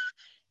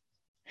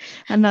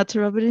 And not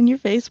to rub it in your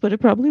face, but it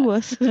probably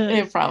was.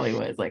 It probably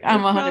was. Like I'm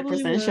It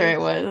probably 100% sure was. it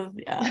was.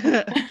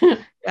 Yeah.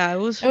 Yeah, it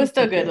was It was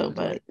still freaking good though, good.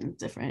 but Like, it's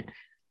different.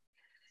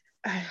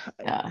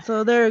 Yeah.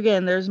 so there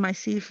again, there's my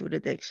seafood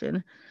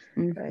addiction,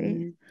 right?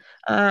 Hmm.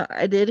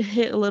 I did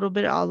hit a little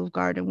bit Olive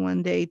Garden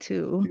one day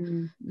too.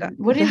 Hmm. Got,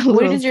 got a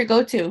What little is your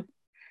go-to?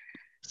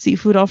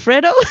 seafood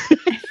Alfredo.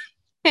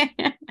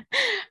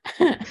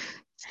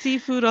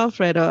 Seafood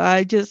Alfredo.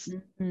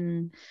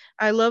 Hmm.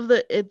 I love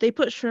they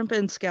put shrimp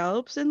and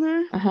scallops in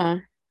there. Uh-huh.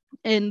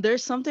 And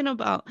there's something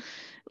about,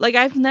 like,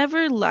 I've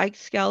never liked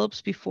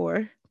scallops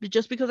before, but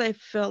just because I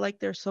felt like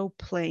they're so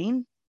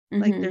plain,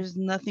 like Hmm. there's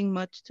nothing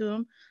much to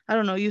them. I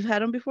don't know. You've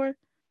had them before?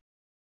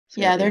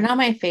 Yeah, they're Yeah. not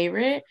my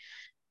favorite,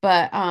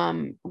 but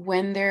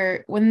when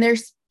they're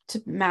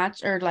to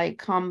match or like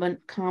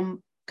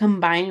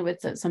combined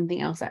with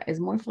something else that is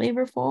more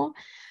flavorful,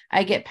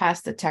 I get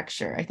past the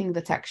texture. I think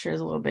the texture is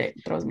a little bit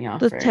throws me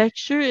off The for.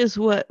 texture is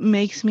what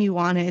makes me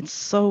want it. It's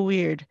so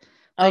weird.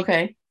 Like,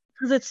 Okay.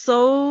 because it's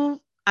so,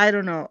 I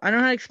don't know. I don't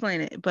know how to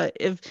explain it, but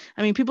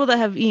I mean, people that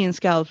have eaten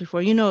scallops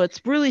before,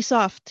 it's really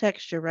soft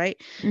texture, right?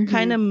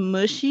 Kind Mm-hmm. of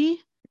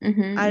mushy.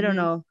 Mm-hmm. I don't Mm-hmm.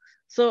 know.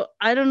 So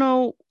I don't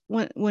know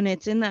when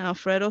it's in the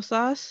Alfredo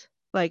sauce,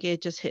 like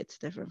it just hits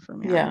different for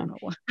me. I Yeah. don't know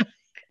why.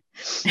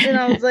 And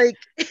I was like,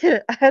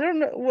 I don't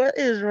know what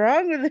is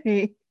wrong with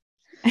me.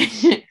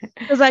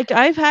 Because like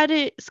I've had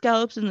it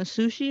scallops in the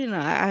sushi and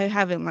I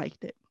haven't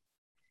liked it.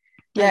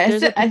 Like Yeah,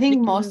 there's a I think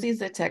particular, mostly it's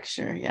the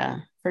texture, yeah,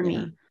 for yeah.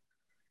 me.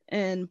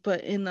 And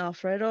but in the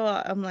Alfredo,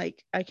 I'm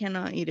like, I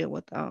cannot eat it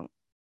without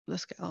the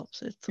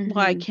scallops.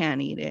 Well, I Hmm.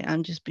 can eat it.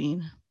 I'm just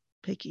being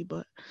picky,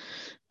 but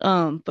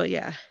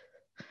yeah.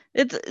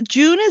 It's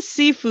June is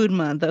seafood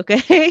month,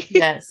 okay?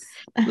 Yes.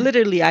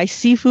 Literally, I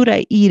seafood,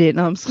 I eat it.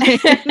 No, I'm saying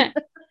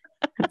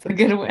That's a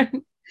good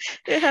one.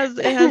 it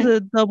has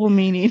a double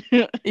meaning.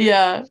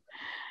 Yeah.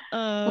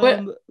 What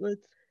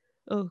Let's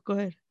oh, go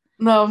ahead.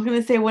 no, I was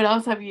gonna say what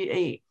else have you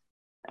ate?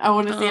 I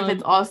want to see Um,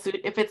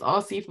 if it's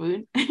all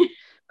seafood.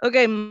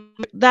 okay,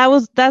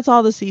 that's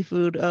all the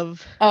seafood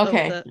of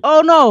Okay. the.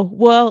 Oh no,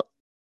 well,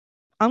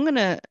 I'm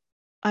gonna.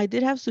 I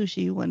did have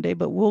sushi one day,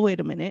 but we'll wait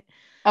a minute.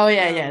 Oh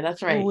yeah, yeah,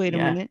 that's We'll right. wait a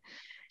Yeah. minute.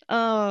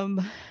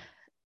 Um,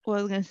 what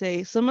I was gonna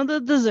say, some of the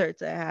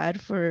desserts I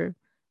had for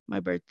my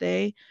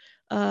birthday.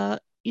 Uh,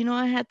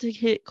 I had to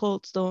hit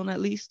Cold Stone at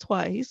least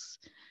twice.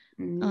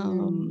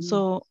 Mm.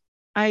 So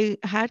I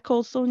had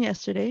Cold Stone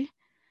yesterday,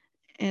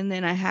 and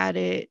then I had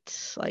it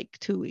like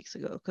 2 weeks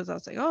ago because I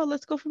was like, oh,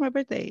 let's go for my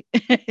birthday.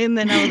 And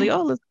then I was like,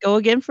 oh, let's go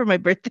again for my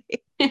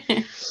birthday.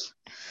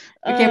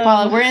 Okay,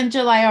 Paula, Um, we're in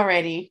July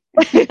already.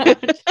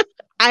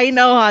 I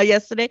know, huh?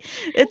 Yesterday,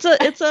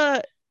 it's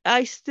a.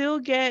 I still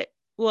get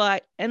well,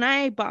 and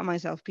I bought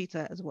myself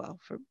pizza as well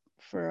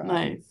for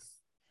Nice.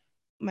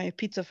 my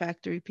Pizza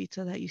Factory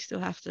pizza that you still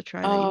have to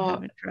try that you Oh,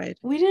 haven't tried.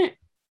 we didn't.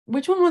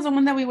 Which one was the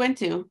one that we went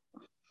to?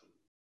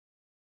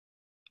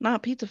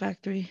 Not Pizza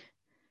Factory.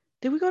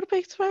 Did we go to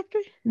Pizza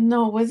Factory?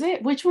 No, was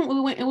it? Which one we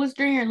went? It was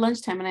during your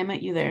lunchtime, and I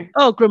met you there.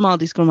 Oh,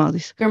 Grimaldi's.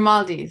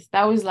 Grimaldi's.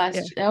 That was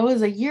Yeah, That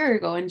was a year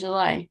ago in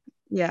July.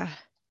 yeah.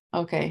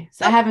 Okay,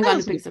 so I That, haven't that gone to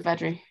was good. Pizza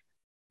Factory.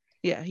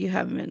 Yeah, you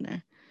haven't been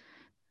there.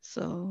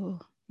 So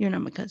you're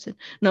not my cousin.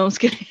 No, I'm just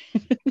kidding.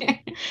 No,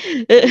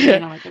 you're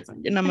not my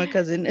You're cousin. not my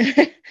cousin.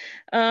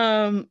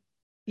 um,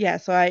 yeah.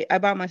 So I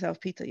bought myself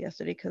pizza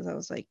yesterday because I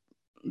was like,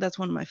 that's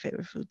one of my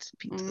favorite foods,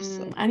 pizza.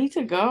 So I need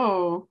to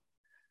go.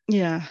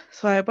 yeah.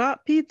 So I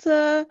bought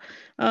pizza.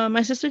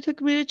 My sister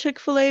took me to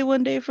Chick-fil-A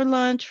one day for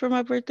lunch for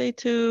my birthday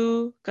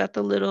too. Got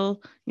the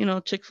little,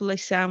 Chick-fil-A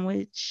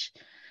sandwich.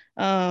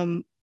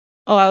 Um,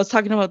 oh, I was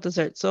talking about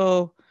dessert.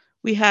 So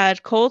we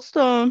had Cold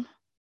Stone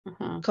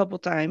Uh-huh. a couple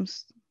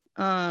times.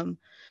 Um,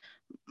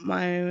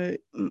 my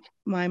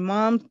my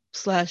mom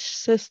slash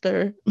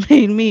sister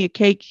made me a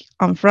cake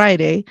on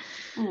Friday.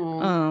 Oh,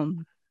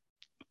 Um,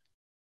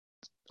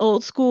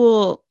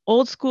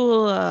 old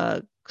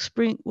school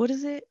spring, what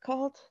is it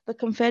called? The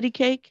confetti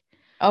cake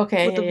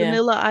Okay, with the yeah,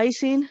 vanilla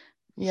icing.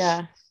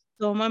 yeah.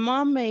 So my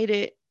mom made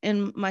it,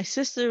 and my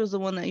sister was the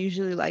one that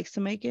usually likes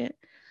to make it.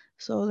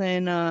 So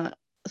then,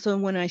 so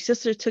when my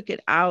sister took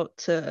it out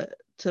to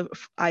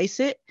ice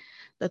it,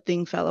 the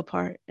thing fell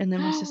apart. And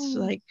then Yeah.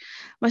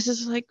 my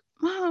sister's like,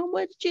 "Mom,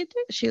 what did you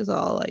do?" She was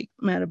all like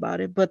mad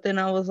about it. But then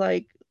I was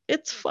like,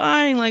 "It's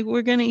fine. Like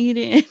we're gonna eat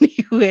it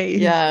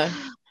anyways." Yeah.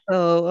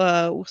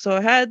 So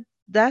I had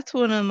that's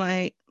one of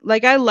my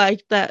like I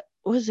liked that.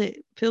 Was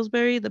it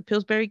Pillsbury? The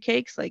Pillsbury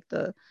cakes, like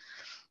the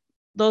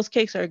those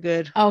cakes are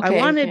good. I Okay,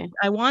 wanted okay.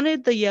 I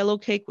wanted the yellow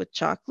cake with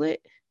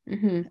chocolate.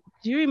 Hmm.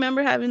 Do you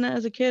remember having that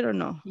as a kid or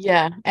no?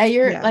 Yeah. At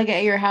your Yeah. like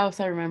at your house,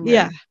 I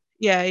Yeah. remember.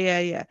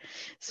 Yeah.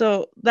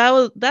 So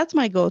that's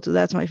my go-to.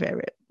 That's my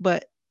favorite.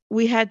 But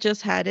we had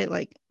just had it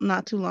like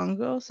not too long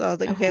ago. So I was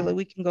like, okay, Uh-huh. like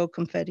we can go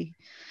confetti.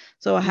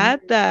 So I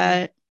had Mm.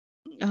 that.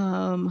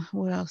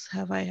 What else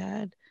have I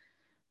had?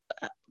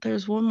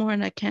 There's one more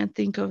and I can't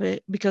think of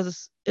it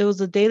because it was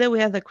the day that we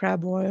had the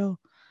crab boil.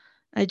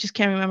 I just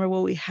can't remember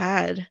what we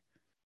had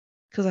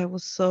because I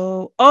was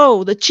so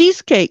the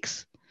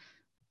cheesecakes.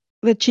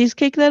 The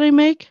cheesecake that I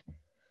make?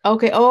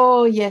 Okay.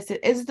 Oh, yes.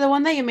 Is it the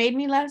one that you made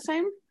me last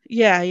time?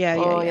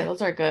 Oh, yeah, Yeah.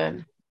 those are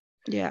good.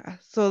 Yeah.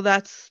 So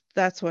that's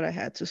what I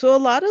had to. So a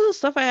lot of the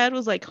stuff I had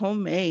was like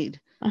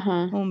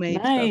Uh-huh.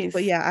 homemade stuff.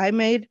 But Nice. yeah, I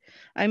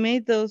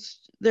made those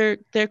they're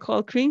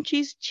called cream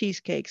cheese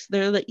cheesecakes.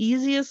 They're the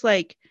easiest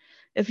like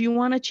if you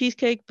want a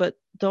cheesecake but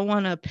don't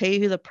want to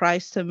pay the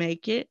price to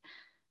make it,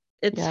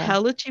 it's Yeah.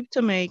 hella cheap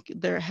to make.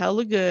 They're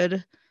hella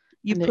good.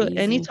 You And they're put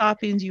any easy.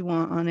 toppings you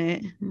want on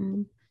it.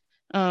 Hmm.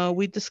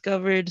 We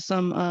discovered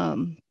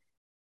some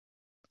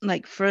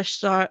like fresh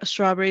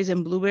strawberries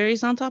and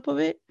blueberries on top of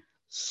it.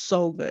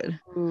 So good.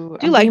 Ooh,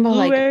 Do you I'm thinking like about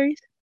like, blueberries?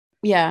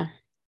 yeah,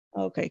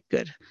 Okay,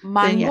 good.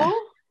 Then mango. yeah.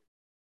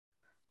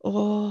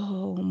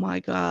 Oh my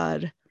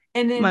god.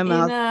 And then My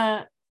mouth.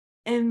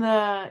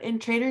 in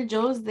Trader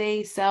Joe's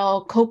they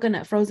sell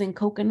frozen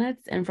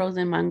coconuts and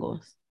frozen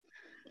mangoes.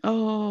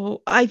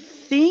 Oh, I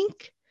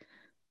think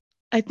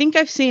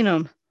I've seen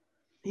them.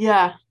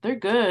 Yeah, they're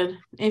good.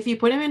 If you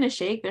put them in a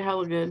shake, they're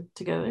hella good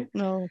together.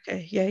 Oh,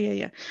 okay.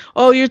 Yeah.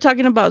 Oh, you're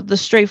talking about the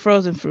straight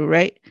frozen fruit,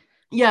 right?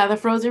 Yeah, the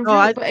frozen Oh, fruit.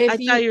 I But I if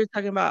thought you you were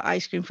talking about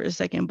ice cream for a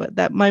second, but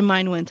that my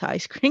mind went to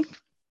ice cream.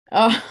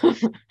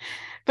 oh,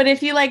 but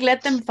if you like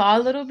let them thaw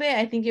a little bit,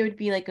 I think it would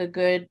be like a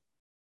good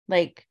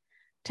like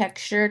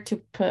texture to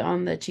put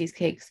on the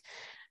cheesecakes.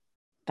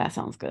 That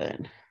sounds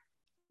good.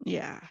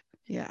 Yeah.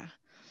 Yeah.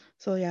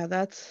 So yeah,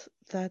 that's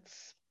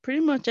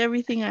pretty much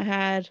everything I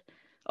had.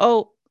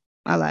 Oh,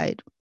 I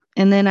lied.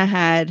 And then I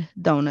had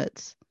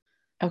donuts.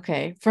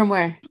 Okay. From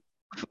where?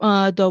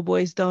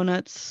 Doughboys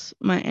donuts.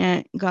 My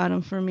aunt got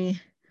them for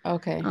me.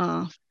 Okay.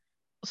 Uh,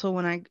 so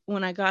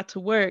when I got to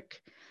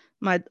work,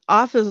 my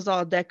office was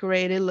all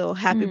decorated, little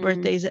happy Mm,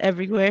 birthdays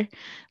everywhere,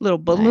 little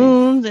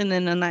nice. balloons, and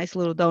then a nice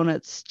little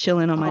donuts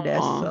chilling on my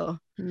desk. Oh, So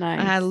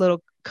I had a nice.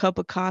 little cup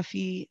of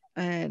coffee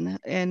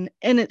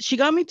she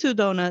got me two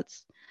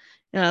donuts,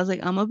 and I was like,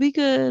 I'm gonna be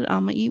good.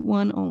 I'm gonna eat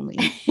one only.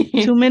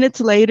 2 minutes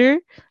later,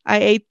 I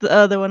ate the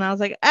other one. I was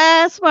like,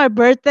 it's my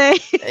birthday.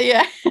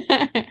 Yeah.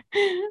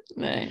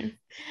 Nice.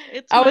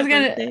 It's I my was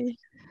gonna birthday.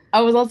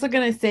 I was also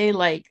gonna say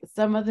like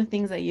some of the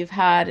things that you've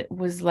had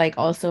was like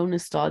also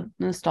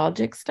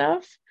nostalgic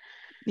stuff.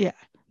 Yeah,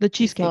 the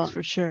cheesecakes So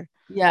for sure.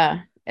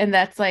 yeah. And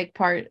that's like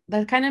part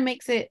that kind of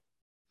makes it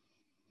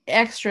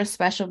extra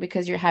special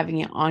because you're having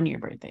it on your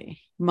birthday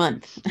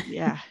month.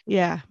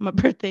 Yeah, my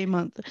birthday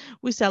month.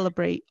 We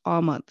celebrate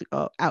all month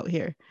out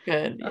here.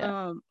 Good. Yeah.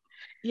 Um,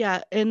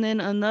 yeah, and then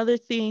another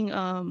thing,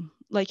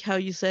 like how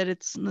you said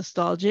it's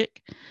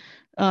nostalgic,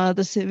 the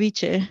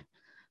ceviche.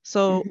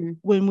 So Hmm.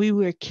 when we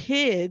were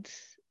kids,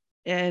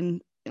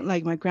 and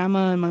like my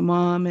grandma and my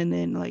mom, and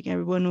then like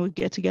everyone would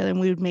get together and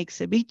we would make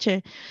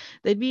ceviche.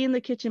 They'd be in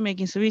the kitchen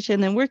making ceviche,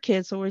 and then we're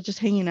kids, so we're just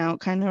hanging out,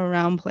 kind of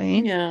around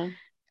playing. Yeah.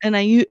 And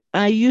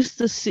I used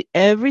to see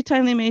every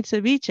time they made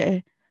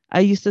ceviche, I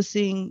used to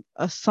sing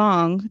a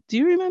song. Do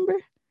you remember?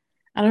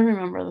 I don't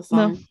remember the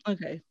No. song.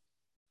 Okay.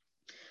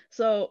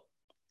 So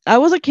I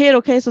was a kid,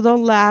 okay, so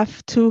don't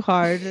laugh too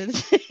hard.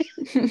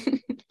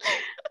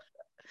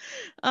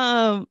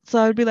 So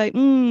I'd be like,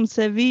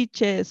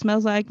 ceviche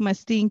smells like my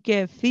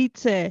stinky feet.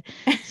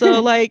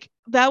 So like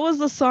that was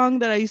the song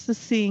that I used to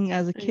sing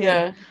as a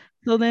kid. Yeah.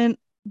 So then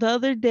the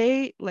other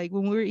day, like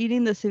when we were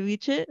eating the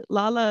ceviche,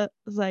 Lala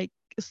was like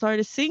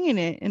started singing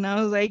it, and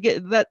I was like,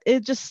 that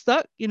it just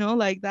stuck,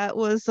 like that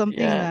was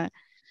something Yeah.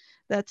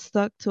 that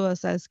stuck to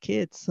us as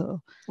kids.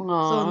 So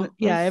Oh,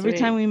 yeah, that's every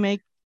time sweet. we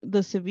make the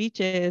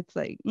ceviche, it's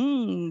like,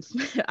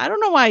 I don't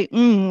know why.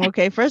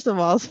 Okay, first of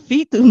all,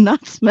 feet do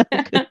not smell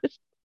good.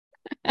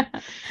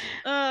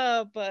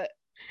 But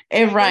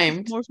It I guess it's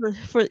rhymed. more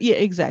for yeah,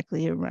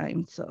 exactly. It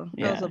rhymed. So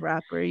I was a Yeah.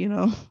 rapper.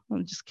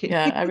 I'm just kidding.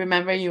 Yeah. I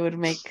remember you would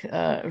make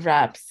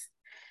rap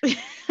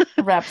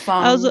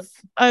I was songs.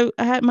 I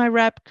had my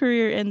rap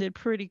career ended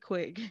pretty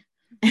quick.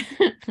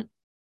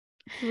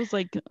 It was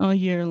like a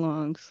year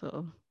long.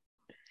 So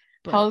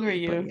How but old were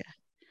but you?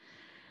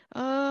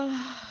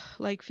 yeah.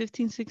 Like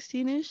 15,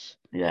 16ish,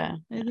 Yeah.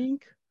 I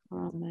think.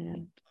 Oh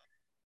man.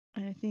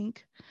 I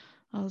think.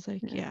 I was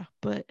like, Yeah. yeah,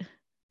 but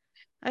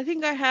I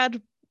think I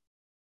had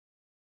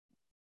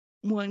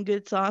one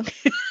good song.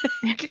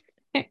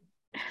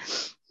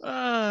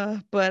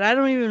 But I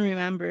don't even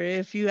remember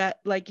if you had,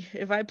 like,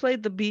 if I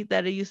played the beat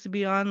that it used to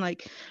be on,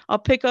 like I'll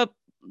pick up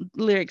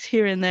lyrics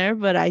here and there,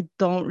 but I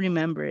don't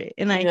remember it.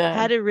 And I Yeah.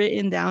 had it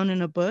written down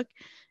in a book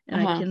and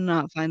I Uh-huh.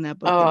 cannot find that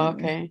book Oh,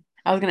 anywhere. okay.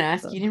 I was gonna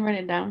ask So you didn't write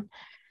it down.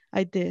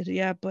 I did,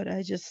 yeah, but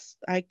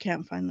I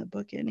can't find the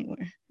book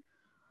anywhere.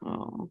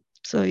 Oh.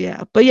 So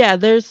yeah, but yeah,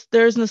 there's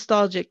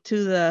nostalgic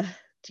to the,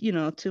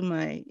 to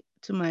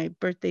my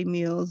birthday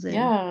meals. And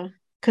Yeah.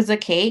 Cause the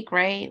cake,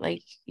 right?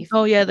 Like if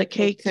oh yeah, the the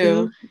cake cake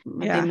too. too,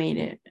 but they Yeah, made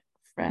it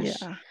fresh.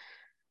 yeah.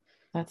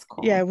 That's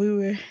Yeah, cool.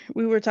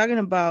 we were talking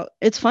about,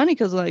 it's funny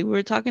because like we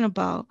were talking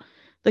about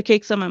the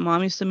cakes that my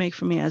mom used to make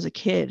for me as a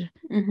kid.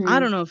 I Hmm.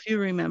 don't know if you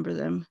remember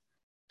them.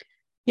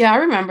 Yeah, I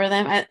remember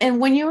them. And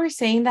when you were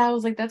saying that, I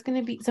was like, that's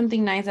gonna be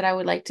something nice that I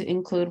would like to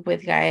include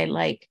with Guy.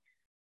 Like,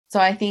 so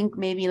I think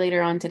maybe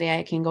later on today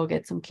I can go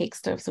get some cake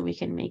stuff so we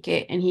can make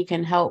it and he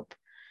can help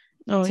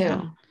Oh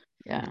yeah. too.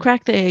 Yeah.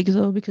 Crack the eggs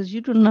though, because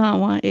you do not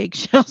want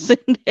eggshells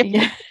in there.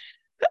 Yeah.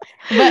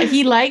 But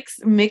he likes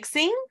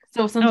mixing.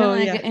 So sometimes Oh when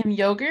I yeah. get him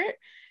yogurt,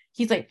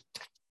 he's like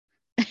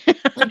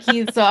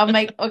he's so I'm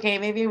like, okay,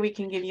 maybe we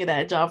can give you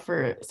that job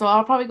for so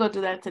I'll probably go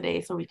do that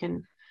today so we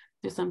can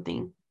do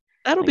something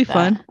That'll be like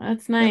fun. that.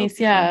 That's That'll nice.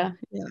 be fun. Yeah.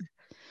 Yeah.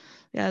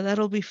 Yeah,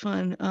 that'll be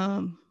fun.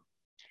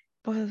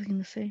 What was I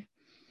gonna say?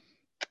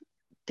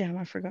 Damn,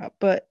 I forgot.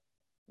 But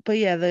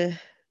yeah,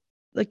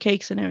 the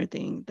cakes and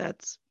everything,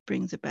 that's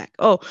brings it back.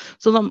 Oh,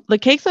 so the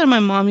cakes that my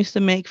mom used to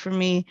make for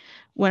me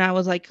when I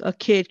was like a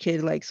kid,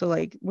 like, so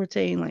like we're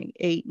saying like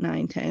 8,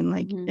 9, 10,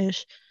 like Hmm.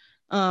 ish.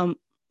 Um,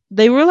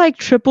 they were like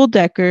triple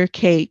decker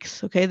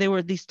cakes. Okay, they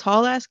were these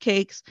tall ass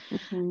cakes,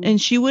 Hmm.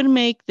 and she would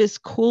make this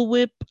Cool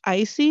Whip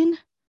icing,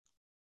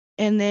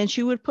 and then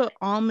she would put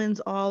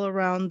almonds all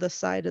around the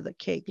side of the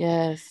cake.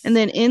 And Yes.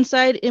 then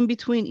inside, in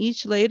between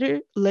each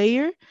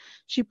layer,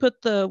 she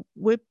put the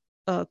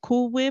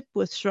Cool Whip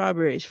with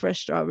strawberries,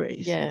 fresh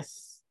strawberries.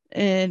 Yes.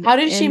 And How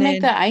did she and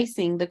make then the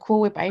icing, the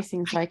Cool Whip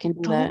icing, I so I can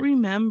do don't that?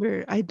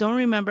 remember. I don't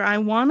remember. I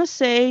want to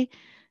say,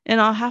 and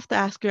I'll have to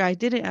ask her. I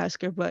didn't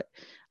ask her, but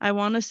I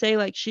want to say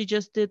like she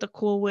just did the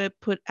Cool Whip,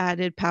 put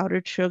added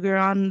powdered sugar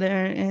on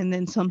there, and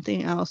then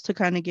something else to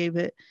kind of give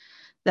it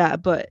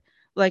that. But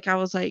like I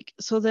was like,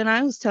 so then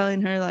I was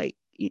telling her like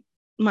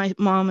my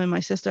mom and my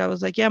sister, I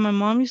was like, yeah, my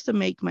mom used to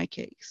make my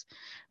cakes.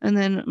 And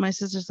then my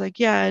sister's like,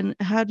 yeah, and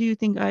how do you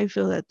think I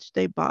feel that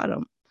they bought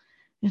them?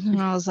 And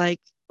then I was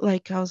like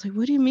I was like,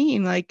 what do you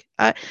mean? Like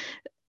I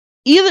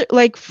either,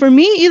 like, for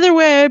me, either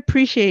way I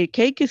appreciate it.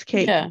 Cake is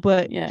cake, Yeah.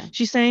 but Yeah.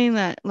 she's saying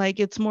that like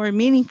it's more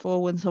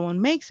meaningful when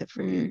someone makes it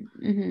for you.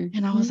 Mm-hmm.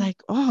 And I was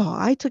like, oh,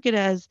 I took it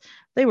as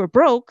they were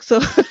broke, so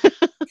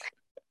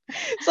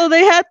so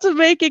they had to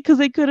make it because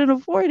they couldn't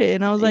afford it.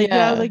 And I was like,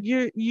 yeah, I was Yeah. like,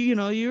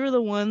 you're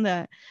the one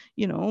that,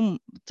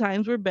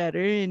 times were better,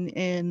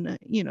 and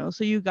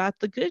so you got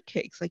the good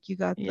cakes, like you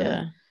got the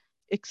Yeah.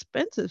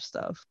 expensive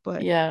stuff.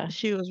 But Yeah.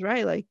 she was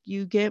right, like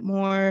you get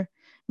more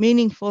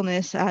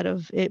meaningfulness out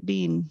of it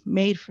being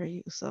made for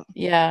you. So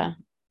Yeah.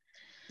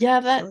 Yeah,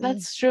 so yeah.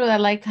 that's true. I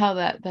like how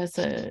that's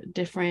a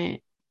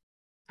different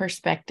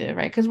perspective,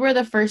 right? Because we're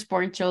the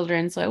firstborn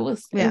children, so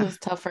it Yeah. was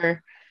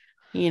tougher,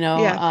 you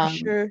know. Yeah, for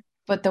sure.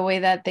 But the way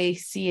that they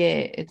see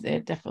it,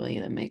 it definitely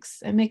it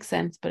makes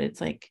sense. But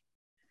it's like,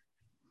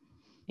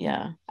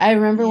 yeah. I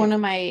remember Yeah. one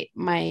of my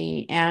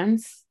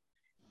aunts,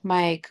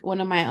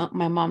 one of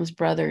my mom's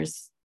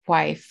brother's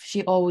wife,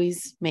 she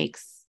always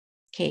makes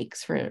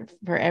cakes for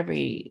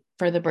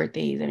the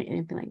birthdays and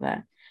anything like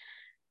that.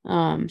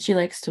 She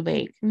likes to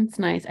bake. It's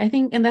nice. I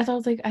think, and that's I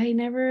was like, I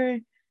never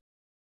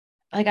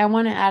like I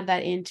want to add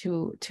that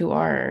into to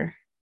our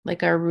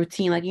like our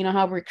routine. Like, you know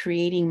how we're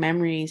creating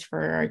memories for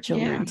our Yeah.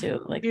 children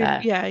too, like You're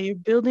that. yeah, you're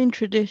building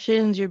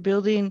traditions, you're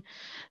building,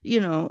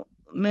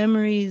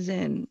 memories,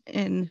 and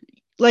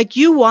like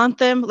you want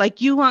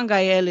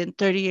Gael in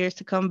 30 years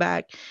to come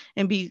back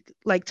and be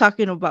like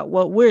talking about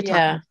what we're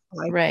talking Yeah,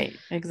 about, like right,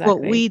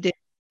 what exactly. we did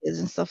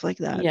and stuff like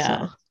that. Yeah,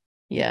 So,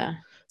 yeah.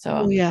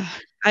 oh So yeah.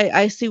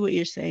 I see what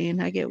you're saying.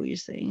 I get what you're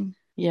saying.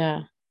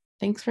 yeah.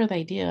 Thanks for the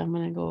idea. I'm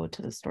gonna go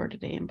to the store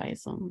today and buy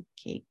some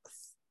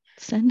cakes.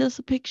 Send us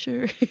a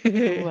picture.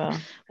 I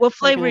will. What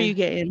We're flavor are you gonna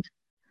getting?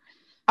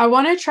 I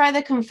want to try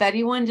the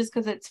confetti one just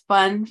because it's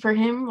fun for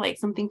him, like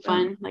something Uh,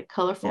 fun, like yeah.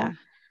 colorful.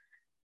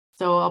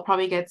 So I'll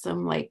probably get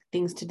some like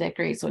things to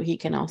decorate so he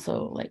can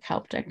also like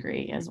help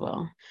decorate as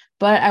well.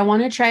 But I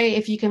want to try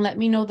if you can let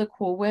me know the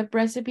Cool Whip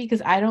recipe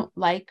because I don't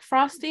like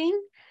frosting.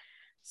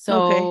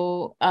 Okay.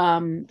 So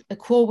the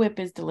Cool Whip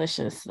is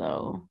delicious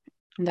though.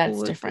 Cool That's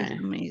Whip is different.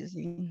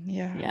 amazing.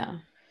 Yeah. Yeah.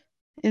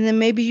 And then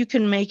maybe you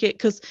can make it,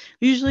 because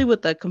usually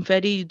with the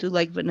confetti you do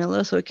like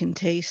vanilla so it can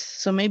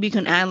taste. So maybe you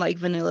can add like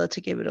vanilla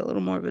to give it a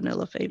little more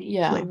vanilla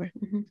Yeah. flavor.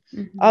 Hmm.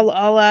 Hmm.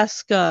 I'll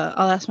ask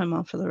my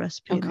mom for the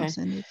recipe and I'll Okay.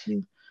 send it to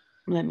you.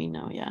 Let me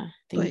know. Yeah.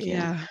 But Thank you.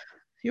 yeah.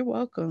 You're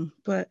welcome.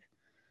 But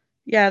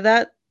yeah,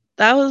 that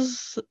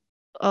was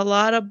a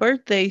lot of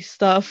birthday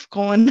stuff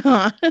going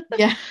on.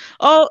 Yeah.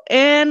 Oh,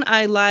 and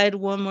I lied.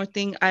 One more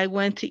thing. I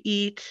went to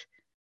eat.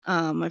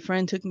 My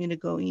friend took me to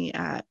go eat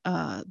at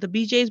the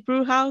BJ's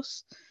Brew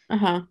House,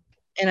 Uh-huh.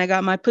 and I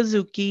got my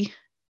Pazuki.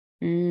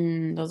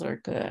 Those are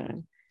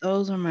good.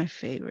 Those are my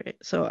favorite.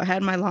 So I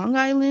had my Long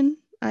Island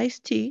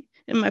iced tea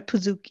and my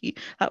Pazuki.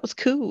 That was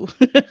cool.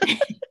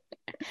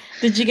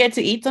 Did you get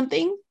to eat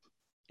something?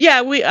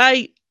 Yeah,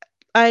 I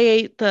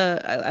ate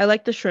I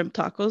like the shrimp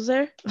tacos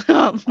there.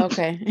 Um,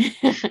 Okay.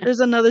 there's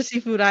another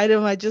seafood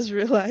item I just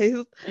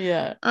realized.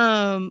 Yeah.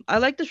 I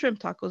like the shrimp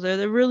tacos there.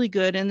 They're really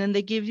good, and then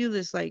they give you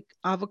this like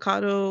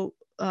avocado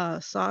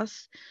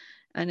sauce,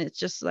 and it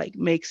just like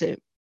makes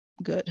it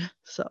good.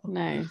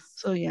 Nice.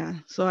 So yeah.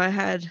 So I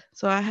had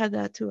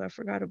that too. I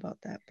forgot about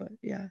that, but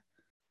yeah,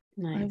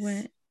 I Nice.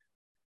 went,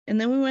 and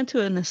then we went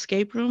to an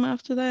escape room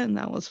after that, and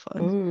that was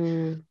fun.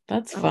 Ooh,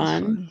 that's That was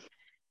fun. fun.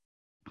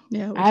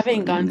 Yeah, it I was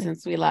haven't fun. gone And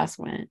since we last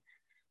went.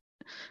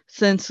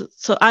 since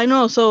so I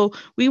know, so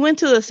we went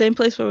to the same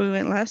place where we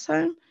went last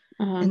time.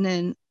 Uh-huh. And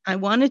then I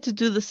wanted to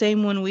do the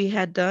same one we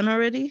had done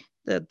already,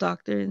 the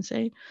Doctor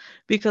Insane,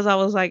 because I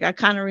was like, I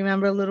kind of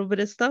remember a little bit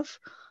of stuff.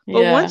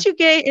 But Yeah. once you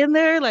get in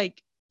there,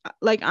 like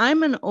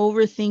I'm an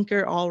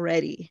overthinker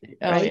already,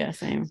 Oh right? yeah,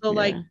 same. So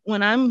like Yeah.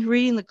 when I'm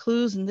reading the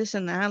clues and this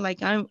and that,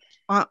 like I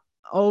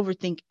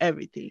overthink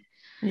everything.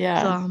 So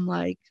Yeah. I'm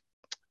like,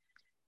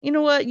 you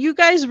know what? You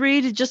guys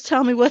read and just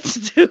tell me what to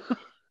do.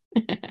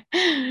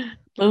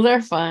 Those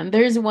are fun.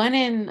 There's one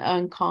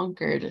in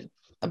Concord,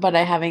 but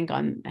I haven't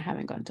gone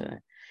to it.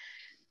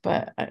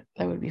 But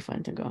that would be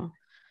fun to go.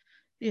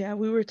 Yeah,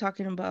 we were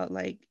talking about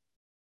like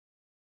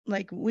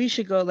we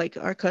should go, like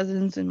our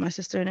cousins and my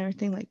sister and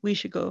everything, like we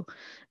should go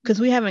because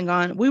we haven't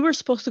gone. We were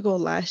supposed to go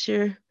last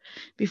year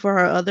before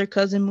our other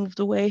cousin moved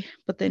away,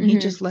 but then he Mm-hmm.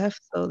 just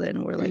left, so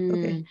then we're like,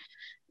 okay, Mm.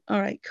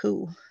 all right,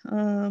 cool.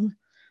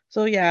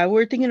 So yeah,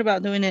 we're thinking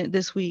about doing it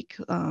this week,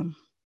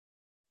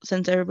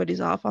 since everybody's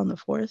off on the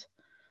 4th,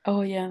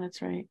 Oh yeah,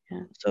 that's right.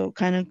 Yeah. so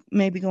kind of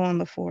maybe go on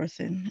the 4th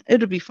and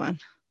it'll be fun.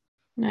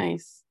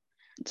 Nice.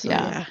 So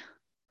Yeah, yeah.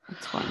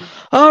 that's fun.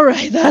 All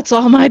right, that's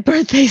all my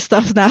birthday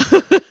stuff now.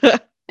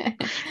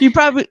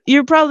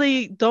 You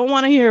probably don't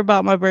want to hear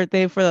about my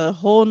birthday for the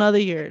whole nother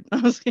year.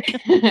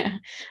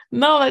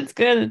 No, that's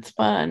good. It's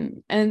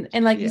fun. And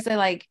like you Yeah, said,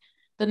 like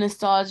the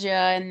nostalgia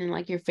and then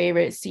like your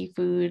favorite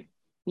seafood,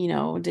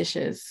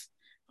 dishes,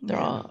 they're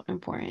yeah. all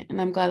important.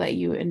 And I'm glad that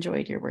you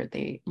enjoyed your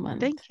birthday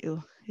month. Thank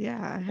you.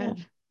 Yeah, Yeah.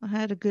 I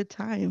had a good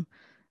time.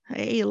 I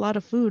ate a lot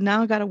of food.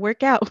 Now I gotta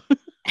work out,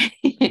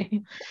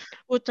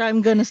 which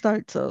I'm gonna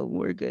start. So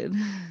we're good.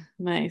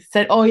 Nice.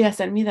 Oh yeah,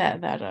 send me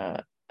that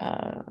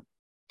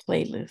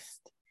playlist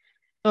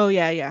Oh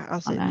yeah, yeah.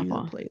 I'll on send you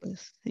the Apple.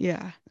 playlist.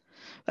 Yeah,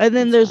 and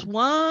then That's there's fun.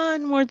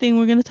 one more thing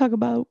we're gonna talk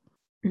about.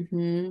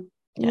 Mm-hmm.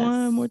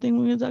 One more Yes. thing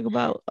we're gonna talk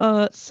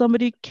about.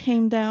 Somebody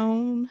came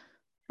down.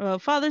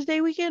 Father's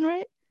Day weekend,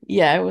 right?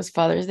 Yeah, it was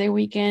Father's Day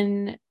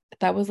weekend.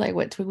 That was like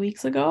what, 2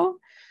 weeks ago?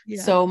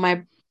 Yeah, So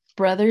my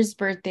brother's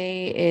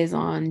birthday is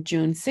on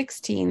June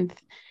 16th,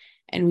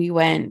 and we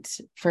went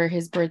for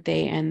his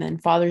birthday, and then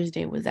Father's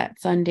Day was that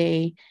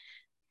Sunday.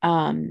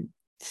 Um,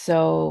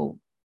 so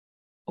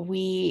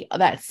we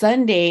that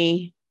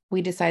Sunday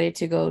we decided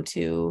to go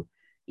to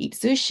eat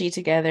sushi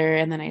together,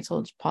 and then I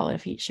told Paula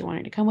if she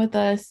wanted to come with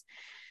us.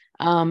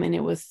 And it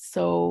was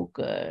so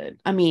good.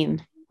 I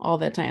mean, all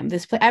the time.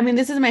 This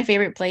is my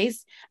favorite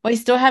place, but I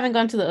still haven't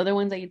gone to the other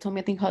ones that you told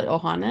me. I think called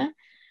Ohana.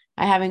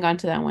 I haven't gone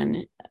to that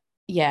one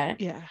yet.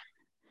 yeah.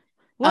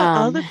 What Um,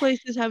 other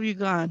places have you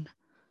gone?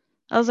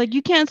 I was like,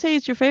 you can't say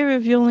it's your favorite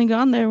if you only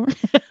gone there.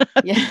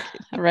 yeah, Just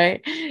kidding.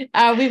 right.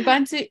 We've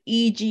gone to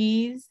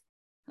EG's,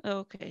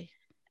 Okay.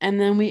 and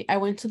then I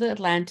went to the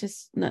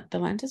Atlantis, not the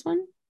Atlantis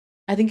one.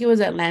 I think it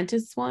was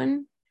Atlantis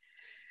one,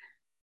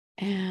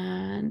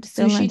 and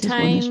The Sushi Atlantis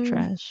one is Time.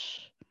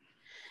 trash.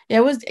 It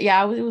was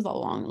a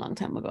long, long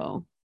time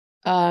ago.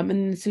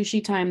 And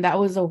Sushi Time, that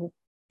was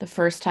the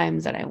first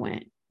times that I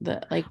went.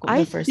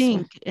 I The first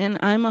one. think, and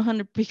I'm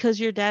 100, because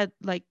your dad,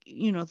 like,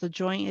 the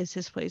joint is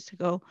his place to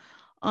go.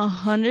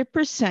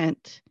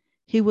 100%,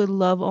 he would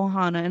love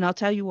Ohana, and I'll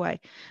tell you why.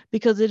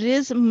 Because it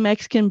is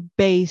Mexican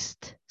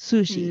based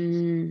sushi.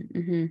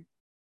 Mm-hmm.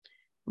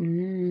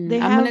 They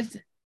I'm gonna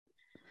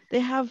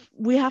have,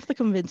 we have to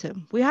convince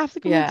him. We have to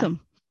convince yeah, him.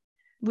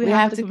 We we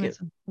have have to to go. convince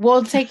him.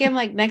 We'll take him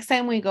like next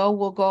time we go,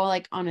 we'll go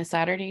like on a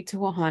Saturday to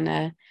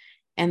Ohana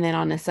and then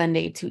on a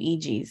Sunday to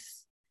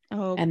EG's.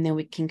 Oh, And then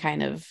we can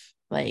kind of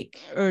like,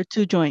 or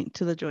to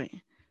the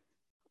joint.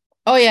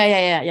 oh yeah, yeah,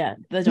 yeah, yeah.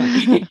 The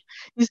joint.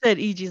 You said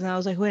EG's, and I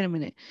was like, wait a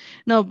minute.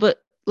 No,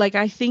 but like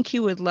I think he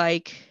would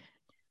like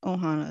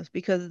Ohana's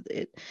because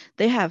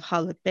they have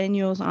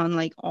jalapenos on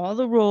like all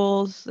the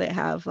rolls. They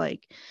have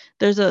like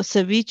there's a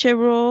ceviche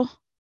roll,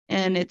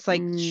 and it's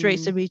like straight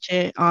Mm-mm.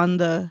 ceviche on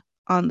the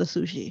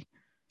sushi.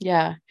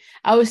 Yeah.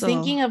 I was So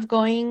thinking of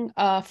going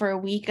for a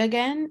week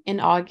again in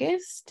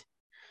August.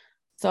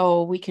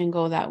 So we can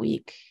go that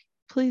week.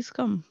 please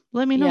come.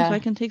 Let me know so I Yeah.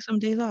 can take some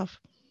days off.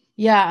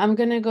 Yeah, I'm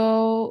gonna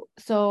go.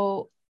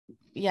 So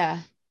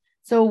yeah.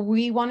 So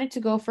we wanted to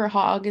go for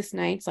August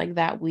nights like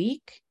that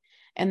week.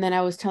 And then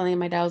I was telling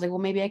my dad, I was like, well,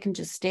 maybe I can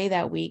just stay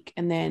that week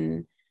and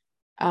then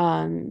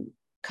um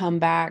come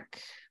back.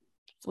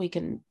 We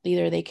can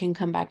either they can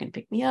come back and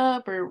pick me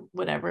up or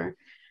whatever.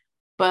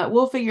 But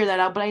we'll figure that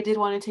out. But I did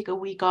want to take a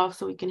week off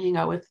so we can hang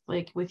out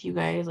with you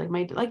guys.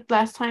 Like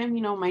last time,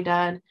 my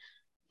dad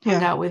hung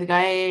Yeah, out with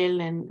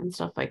Gael and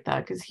stuff like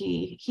that because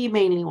he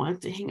mainly wants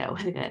to hang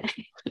out with Gael.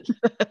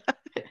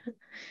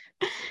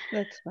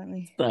 that's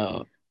funny.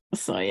 So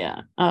so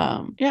yeah.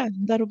 Yeah,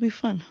 that'll be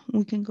fun.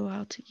 We can go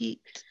out to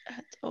eat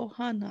at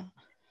Ohana.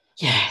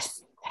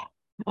 Yes.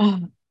 Oh,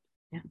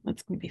 yeah,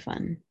 that's gonna be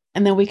fun.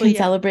 And then we But can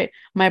yeah, celebrate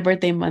my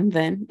birthday month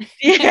then.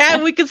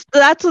 yeah, we could.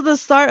 That's the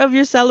start of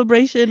your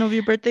celebration of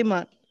your birthday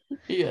month.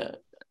 Yeah.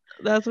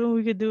 That's when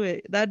we could do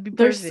it. That'd be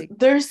There's perfect.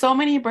 there's so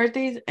many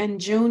birthdays in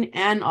June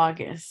and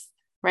August,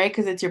 right?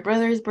 Because it's your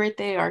brother's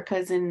birthday, our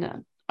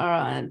cousin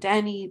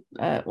Danny,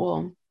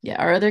 well, yeah,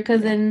 our other Yeah.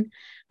 cousin,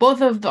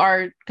 both of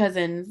our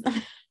cousins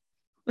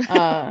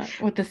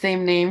with the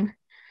same name.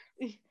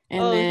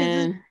 And Oh,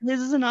 then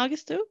his is in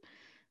August too.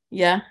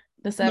 yeah,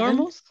 the 7th.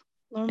 Normals.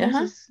 Normals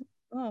Uh-huh. is.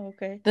 Oh,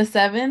 okay. The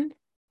 7th,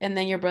 and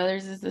then your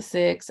brother's is the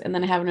 6th, and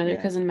then I have another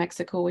Yeah. cousin in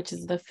Mexico, which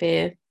is the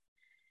 5th.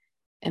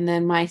 And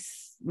then my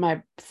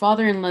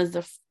father-in-law is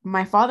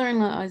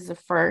the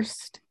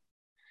 1st.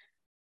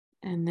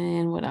 And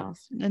then what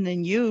else? And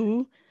then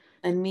you.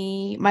 And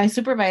my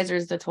supervisor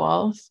is the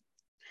 12th.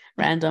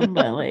 Random,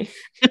 but like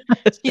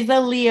she's a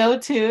Leo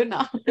too. No,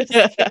 I'm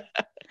just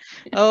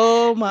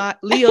Oh my,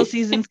 Leo kidding.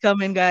 season's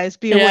coming, guys.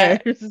 Be aware.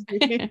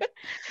 Yeah.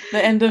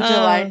 The end of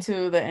July uh,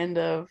 to the end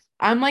of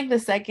I'm like the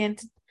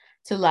second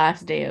to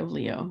last day of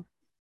Leo.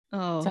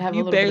 So I oh, have a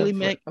you little bit barely of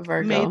made the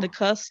Virgo.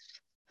 cusp.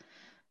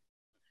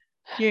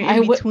 You're in I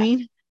would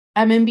between.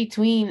 I'm in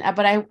between,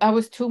 but I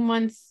was 2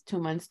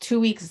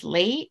 weeks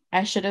late.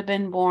 I should have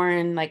been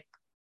born like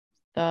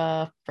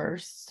the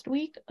first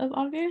week of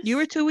You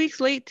were August. 2 weeks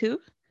late too.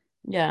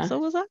 Yeah. So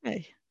was I.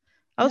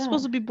 I was Yeah.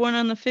 supposed to be born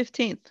on the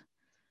 15th.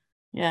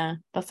 Yeah.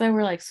 That's why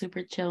we're like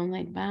super chill and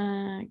laid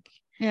back.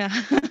 Yeah.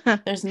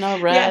 There's no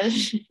Yeah.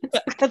 rush. It's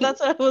okay.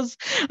 That's what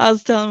I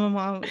was telling my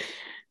mom.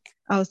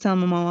 I was telling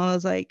my mom, I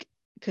was like,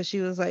 because she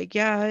was like,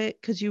 yeah,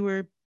 because you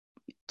were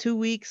 2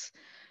 weeks,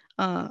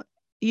 uh,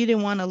 you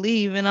didn't want to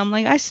leave. And I'm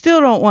like, I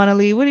still don't want to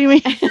leave. What do you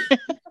mean?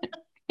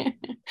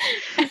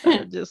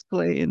 Just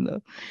playing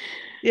though.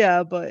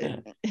 Yeah,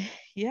 but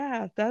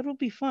yeah, that'll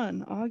be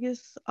fun.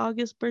 August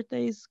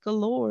birthdays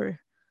galore.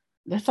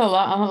 That's a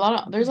lot.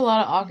 August There's a birthdays.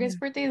 lot of Yeah. August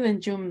birthdays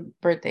and June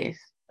birthdays.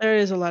 There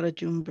is a lot of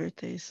June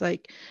birthdays.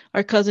 Like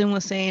our cousin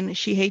was saying,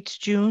 she hates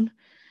June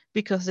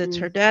because it's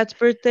her Mm, dad's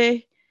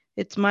birthday,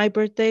 it's my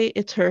birthday,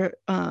 it's her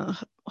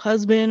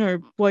husband or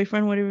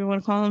boyfriend, whatever you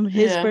want to call him,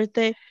 his yeah.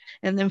 birthday,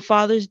 and then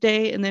Father's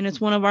Day, and then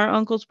it's one of our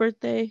uncle's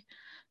birthday.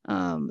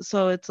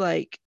 So it's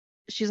like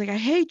she's like, I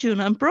hate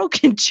June. I'm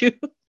broken June.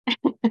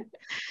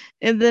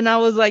 And then I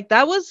was like,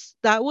 that was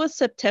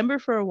September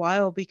for a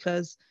while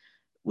because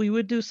we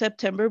would do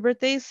September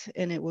birthdays,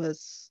 and it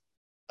was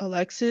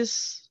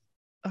Alexis,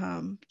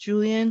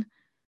 Julian,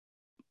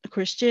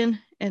 Christian,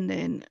 and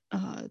then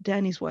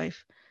Danny's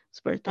wife's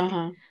birthday.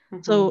 Uh-huh.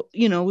 Uh-huh. So,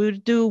 we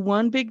would do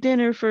one big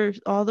dinner for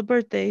all the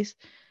birthdays.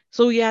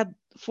 So we had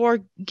 4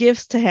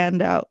 gifts to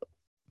hand out.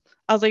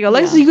 I was like,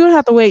 Alexa, Yeah. you're gonna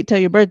have to wait till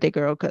your birthday,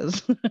 girl,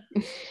 because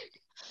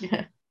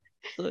Yeah.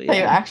 so Tell your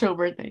yeah. actual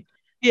birthday.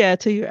 Yeah,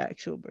 till your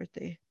actual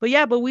birthday. But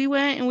yeah, but we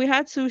went and we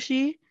had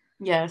sushi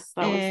Yes,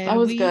 that and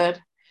was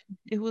good.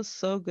 it was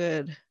so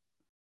good.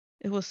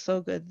 It was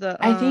so good. The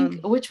I think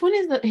which one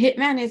is the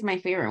Hitman is my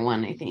favorite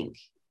one, I think.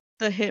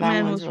 the That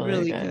hitman one's was really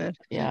really good. good.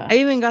 Yeah. I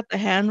even got the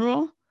hand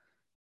roll.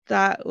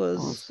 That That was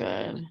was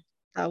good.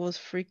 that was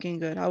freaking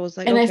good. I was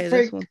like, And okay,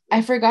 this one's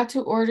I good. forgot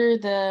to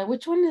order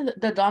which one is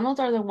the Donald's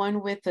are the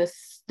one with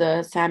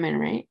the salmon,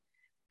 right?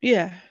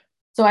 Yeah.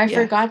 So I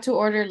Yeah. forgot to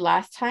order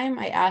last time.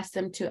 I asked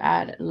them to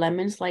add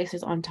lemon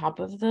slices on top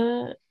of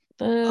the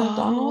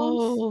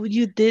Donald's. Oh,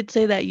 you did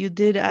say that. You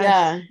did ask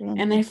Yeah, one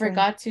and more I time.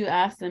 forgot to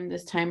ask them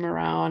this time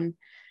around.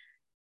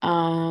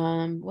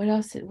 What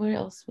else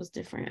was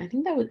different? I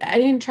think I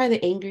didn't try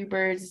the Angry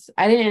Birds.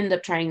 I didn't end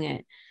up trying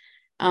it.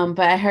 But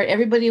I heard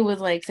everybody was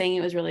like saying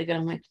it was really good.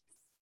 I'm like,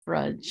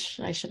 grudge.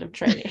 I should have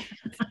tried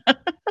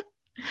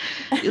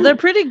They're it.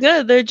 pretty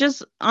good. They're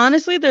just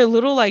honestly, they're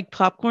little like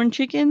popcorn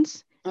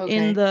chickens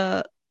in Okay.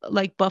 the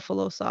like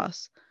buffalo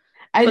sauce,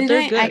 I but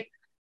they're didn't good.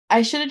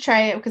 I should have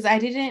tried it because I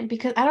didn't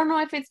because I don't know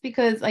if it's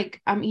because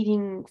like I'm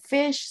eating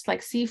fish,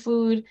 like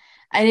seafood.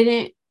 I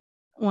didn't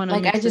Want to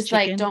like I mix the just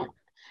like chicken? don't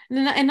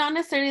and not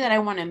necessarily that I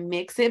want to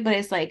mix it, but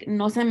it's like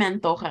no se me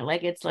antoja.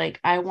 Like it's like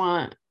I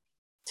want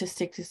to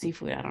stick to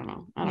seafood. I don't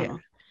know. I don't Yeah, know.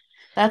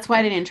 That's why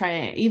I yeah, didn't try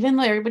it. Even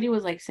though everybody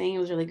was like saying it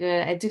was really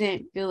good, I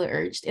didn't feel the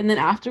urge. And then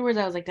afterwards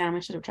I was like, damn, I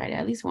should have tried it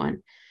at least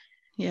one.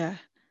 yeah,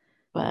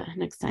 But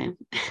next time.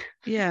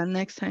 yeah.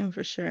 Next time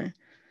for sure.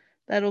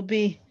 That'll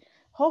be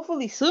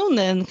hopefully soon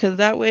then, because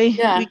that way we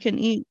Yeah. can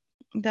eat.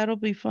 That'll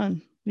be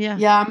fun. Yeah,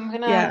 Yeah, I'm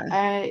yeah,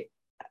 gonna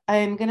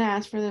I'm gonna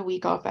ask for the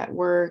week off at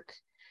work.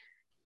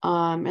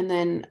 And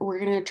then we're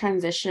gonna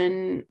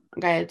transition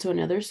Gaia to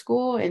another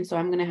school, and so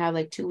I'm gonna have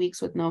like 2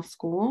 weeks with no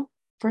school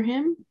for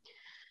him.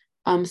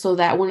 So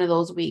that one of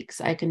those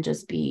weeks I can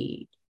just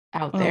be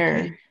out Okay.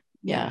 there. Yeah.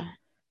 Yeah.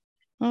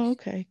 Oh,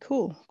 okay.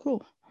 Cool.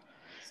 Cool.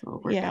 So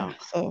it'll work Yeah. out.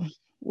 So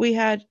we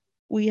had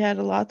we had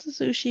a lot of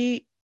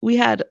sushi. We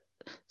had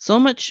so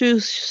much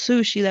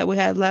sushi that we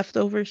had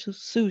leftover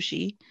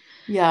sushi.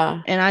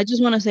 Yeah. And I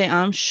just want to say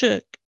I'm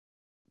shook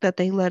that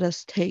they let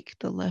us take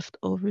the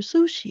leftover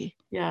sushi.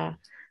 Yeah.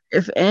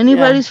 If Yeah.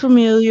 anybody's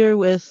familiar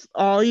with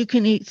all you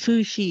can eat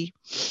sushi,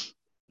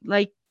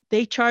 like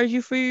they charge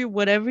you for your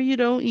whatever you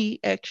don't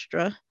eat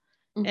extra,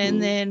 and Mm-hmm.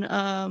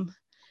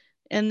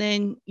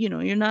 then you know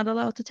you're not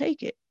allowed to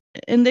take it,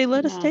 and they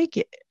let us Yeah. take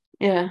it.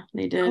 Yeah,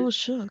 they I did. was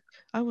shook.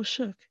 I was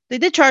shook. They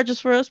did charge us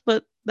for us,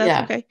 but that's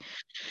Yeah. okay.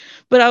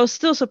 But I was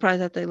still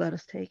surprised that they let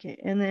us take it.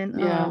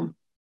 Yeah.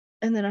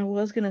 And then I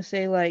was gonna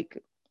say like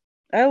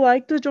I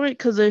like the joint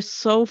because they're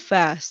so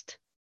fast.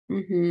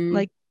 Mm-hmm.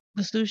 Like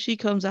the sushi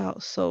comes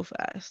out so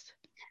fast.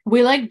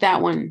 We like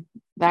that one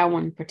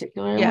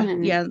particular Yeah, one,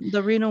 and yeah.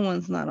 The Reno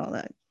one's not all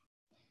that.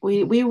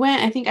 we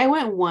went. I think I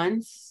went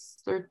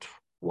once or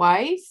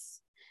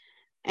twice,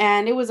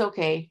 and it was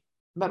okay.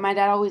 But my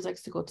dad always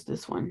likes to go to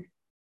this one,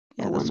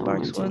 the Yeah, the one that we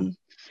Sparks went to. one.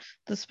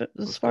 The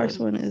Was Sparks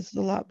good. one is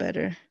a lot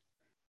better,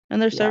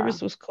 and their Yeah.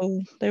 service was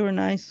cool. They were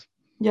nice.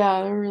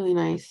 Yeah, they're really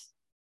nice.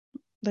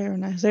 They were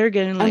nice. They were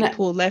getting And like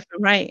pulled left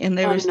and right, and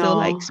they I were still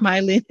like know.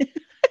 smiling.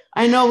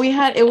 I know we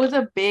had it was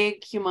a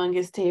big,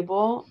 humongous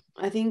table.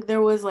 I think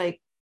there was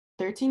like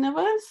 13 of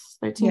us,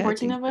 13, Yeah, I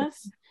 14 think of so.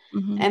 us.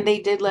 Hmm. And they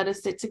did let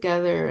us sit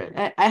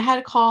together. I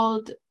had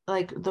called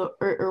like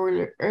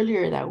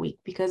earlier that week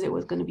because it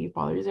was going to be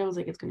Father's Day. I was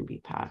like, it's going to be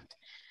packed.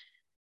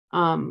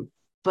 Um,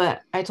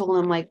 but I told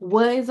them like,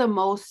 what is the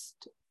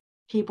most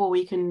people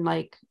we can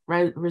like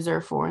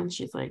reserve for? And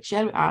she's like, she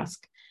had to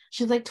ask.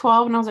 She's like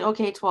 12, and I was like,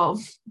 okay, 12.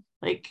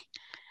 Like,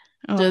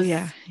 Oh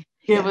yeah, just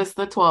give yeah. us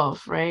the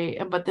 12, right?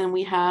 But then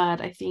we had,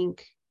 I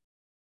think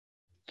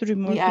 3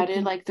 more we added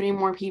people. like three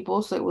more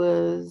people, so it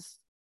was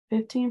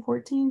 15,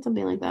 14,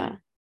 something like that.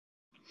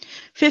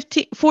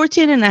 15,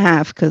 14 and a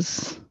half,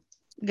 because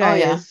Oh guy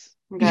yeah, is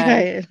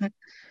guy. guy.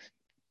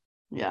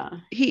 Yeah.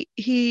 He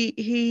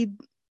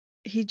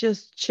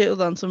just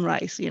chilled on some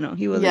rice. He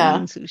wasn't Yeah.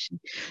 eating sushi.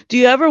 Do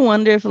you ever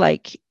wonder if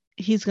like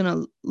he's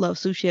gonna love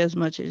sushi as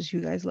much as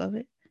you guys love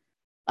it?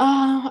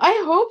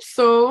 I hope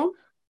so.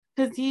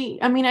 Cause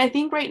I mean, I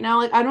think right now,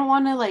 like, I don't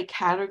want to like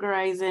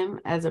categorize him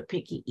as a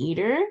picky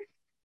eater.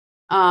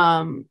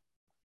 Um,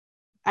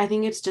 I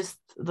think it's just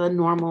the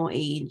normal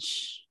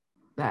age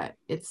that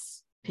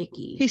it's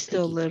He's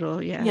still picky.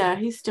 little, yeah. Yeah,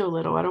 he's still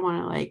little. I don't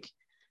want to like,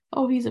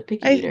 oh, he's a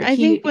picky I eater. I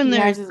think when He they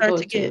has his start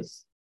to get.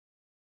 go-tos.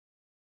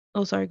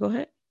 Oh, sorry. Go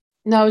ahead.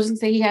 No, I was just gonna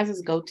say he has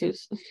his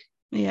go-tos.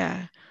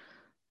 Yeah.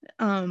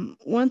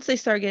 Once they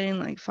start getting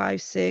like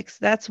 5, 6,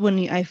 that's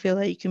when I feel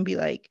like you can be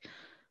like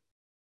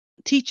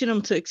teaching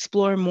them to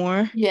explore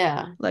more.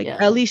 Yeah, Like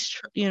at yeah.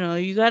 least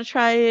you got to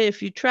try it.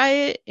 If you try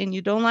it and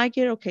you don't like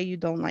it, okay, you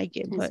don't like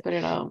it, He but spit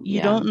it out. you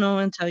Yeah. don't know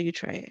until you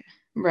try it.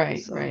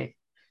 Right, So right.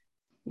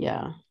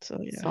 Yeah.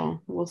 yeah,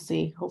 So we'll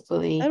see.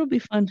 Hopefully. that'll be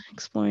fun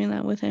exploring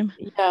that with him.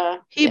 Yeah,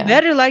 He yeah.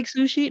 better like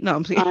sushi. No,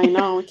 I'm I kidding.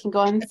 know. We can go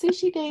on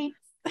sushi dates.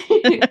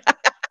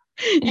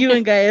 You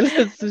and Gael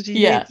have sushi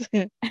Yeah.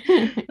 dates.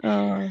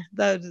 Oh,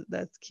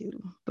 that's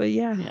cute. But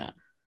yeah,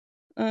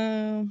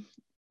 Yeah.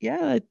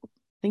 yeah. I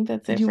think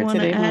that's Do it you for want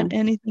to today, add huh?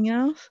 anything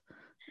else?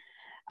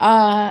 No,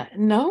 I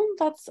No.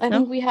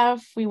 think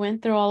we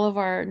went through all of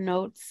our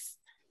notes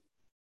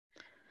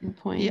and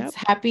points. Yep.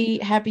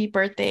 Happy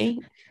birthday.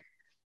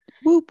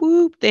 Whoop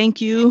whoop. Thank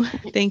you.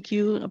 Thank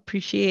you.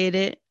 Appreciate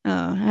it.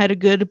 I had a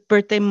good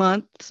birthday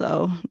month,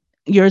 so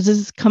yours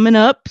is coming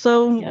up,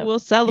 so Yep. we'll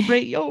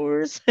celebrate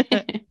yours.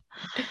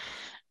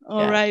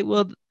 All Yeah. right.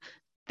 Well,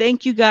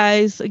 thank you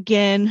guys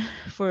again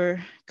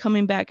for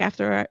coming back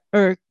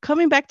or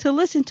coming back to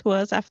listen to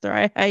us after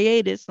our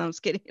hiatus. No, I'm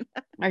just kidding.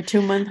 Our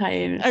 2 month Our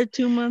hiatus.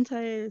 2 month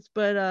hiatus.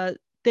 But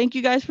thank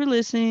you guys for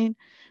listening.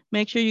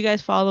 Make sure you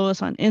guys follow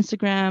us on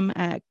Instagram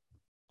at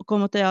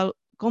Como Te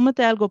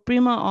Algo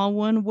Prima, all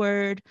one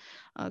word.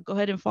 Go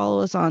ahead and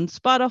follow us on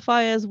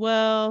Spotify as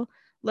well.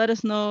 Let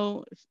us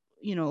know if,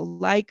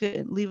 like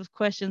it, leave us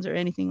questions or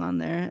anything on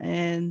there.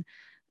 And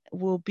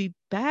we'll be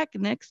back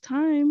next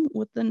time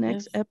with the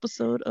next Yes.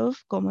 episode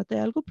of Como Te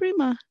Algo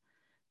Prima.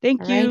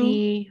 Thank you.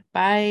 Alrighty.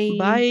 Bye.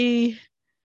 Bye.